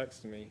he was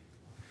texting me,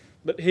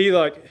 but he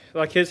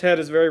like his head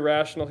is very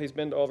rational. He's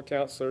been to all the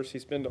counselors.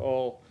 He's been to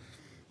all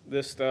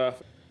this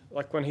stuff.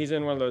 Like when he's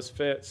in one of those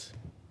fits,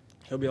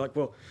 he'll be like,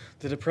 well,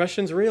 the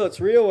depression's real. It's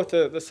real with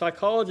the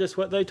psychologist.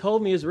 What they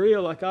told me is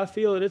real. Like I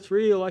feel it. It's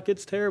real. Like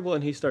it's terrible.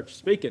 And he starts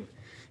speaking.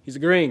 He's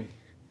agreeing.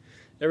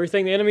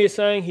 Everything the enemy is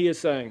saying, he is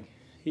saying.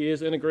 He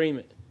is in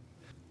agreement.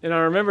 And I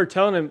remember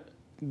telling him,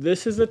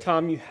 this is the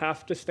time you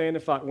have to stand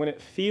and fight. When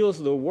it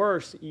feels the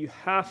worst, you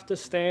have to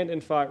stand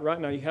and fight right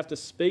now. You have to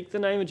speak the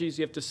name of Jesus.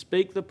 You have to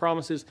speak the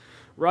promises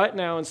right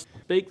now and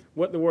speak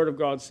what the Word of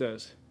God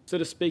says. Instead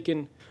of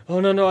speaking,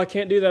 oh, no, I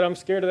can't do that. I'm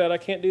scared of that. I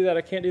can't do that.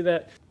 I can't do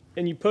that.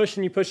 And you push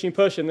and you push and you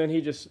push, and then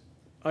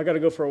I got to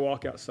go for a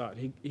walk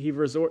outside. He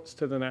resorts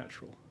to the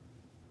natural.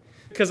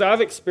 Because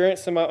I've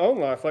experienced in my own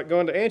life, like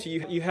going to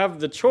Angie, you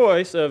have the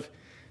choice of,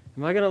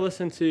 am I going to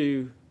listen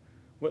to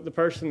what the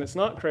person that's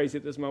not crazy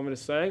at this moment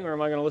is saying, or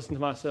am I going to listen to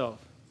myself?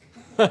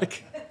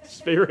 Like,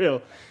 just be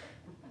real.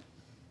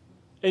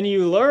 And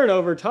you learn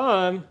over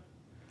time,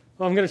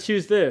 well, I'm going to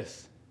choose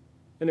this.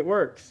 And it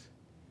works.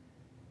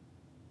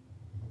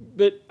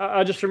 But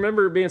I just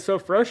remember being so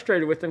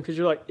frustrated with them because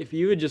you're like, if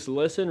you would just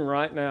listen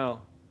right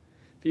now,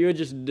 if you would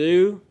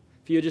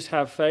just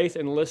have faith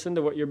and listen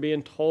to what you're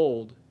being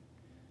told,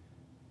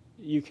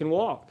 you can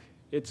walk.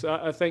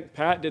 I think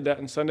Pat did that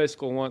in Sunday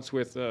school once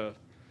with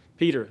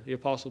Peter, the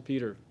Apostle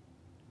Peter.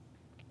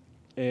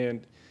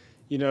 And,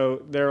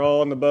 they're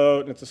all on the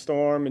boat, and it's a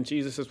storm, and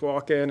Jesus is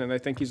walking, and they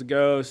think he's a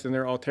ghost, and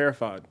they're all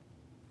terrified.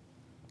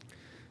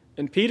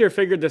 And Peter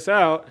figured this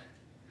out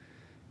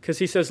because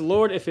he says,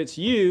 Lord, if it's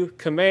you,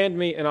 command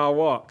me, and I'll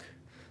walk.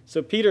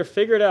 So Peter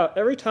figured out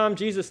every time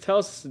Jesus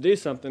tells us to do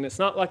something, it's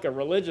not like a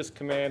religious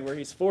command where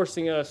he's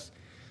forcing us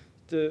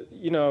to,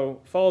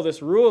 follow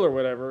this rule or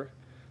whatever.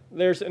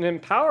 There's an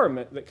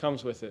empowerment that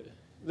comes with it.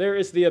 There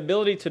is the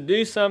ability to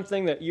do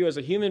something that you as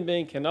a human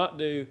being cannot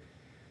do.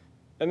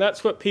 And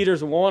that's what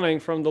Peter's wanting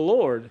from the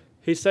Lord.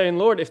 He's saying,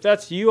 Lord, if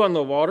that's you on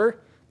the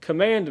water,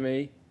 command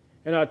me,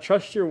 and I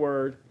trust your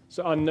word,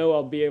 so I know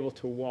I'll be able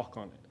to walk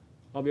on it.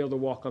 I'll be able to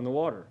walk on the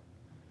water.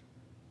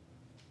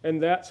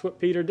 And that's what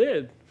Peter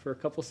did for a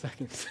couple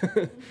seconds.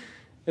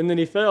 And then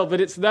he fell.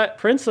 But it's that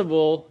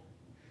principle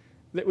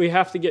that we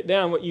have to get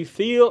down. What you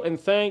feel and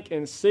think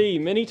and see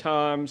many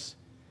times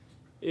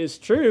is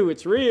true,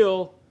 it's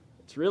real,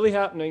 it's really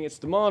happening, it's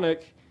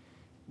demonic,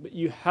 but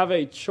you have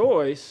a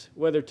choice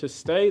whether to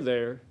stay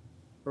there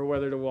or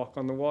whether to walk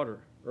on the water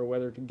or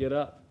whether to get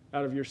up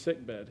out of your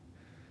sick bed.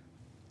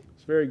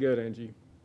 It's very good, Angie.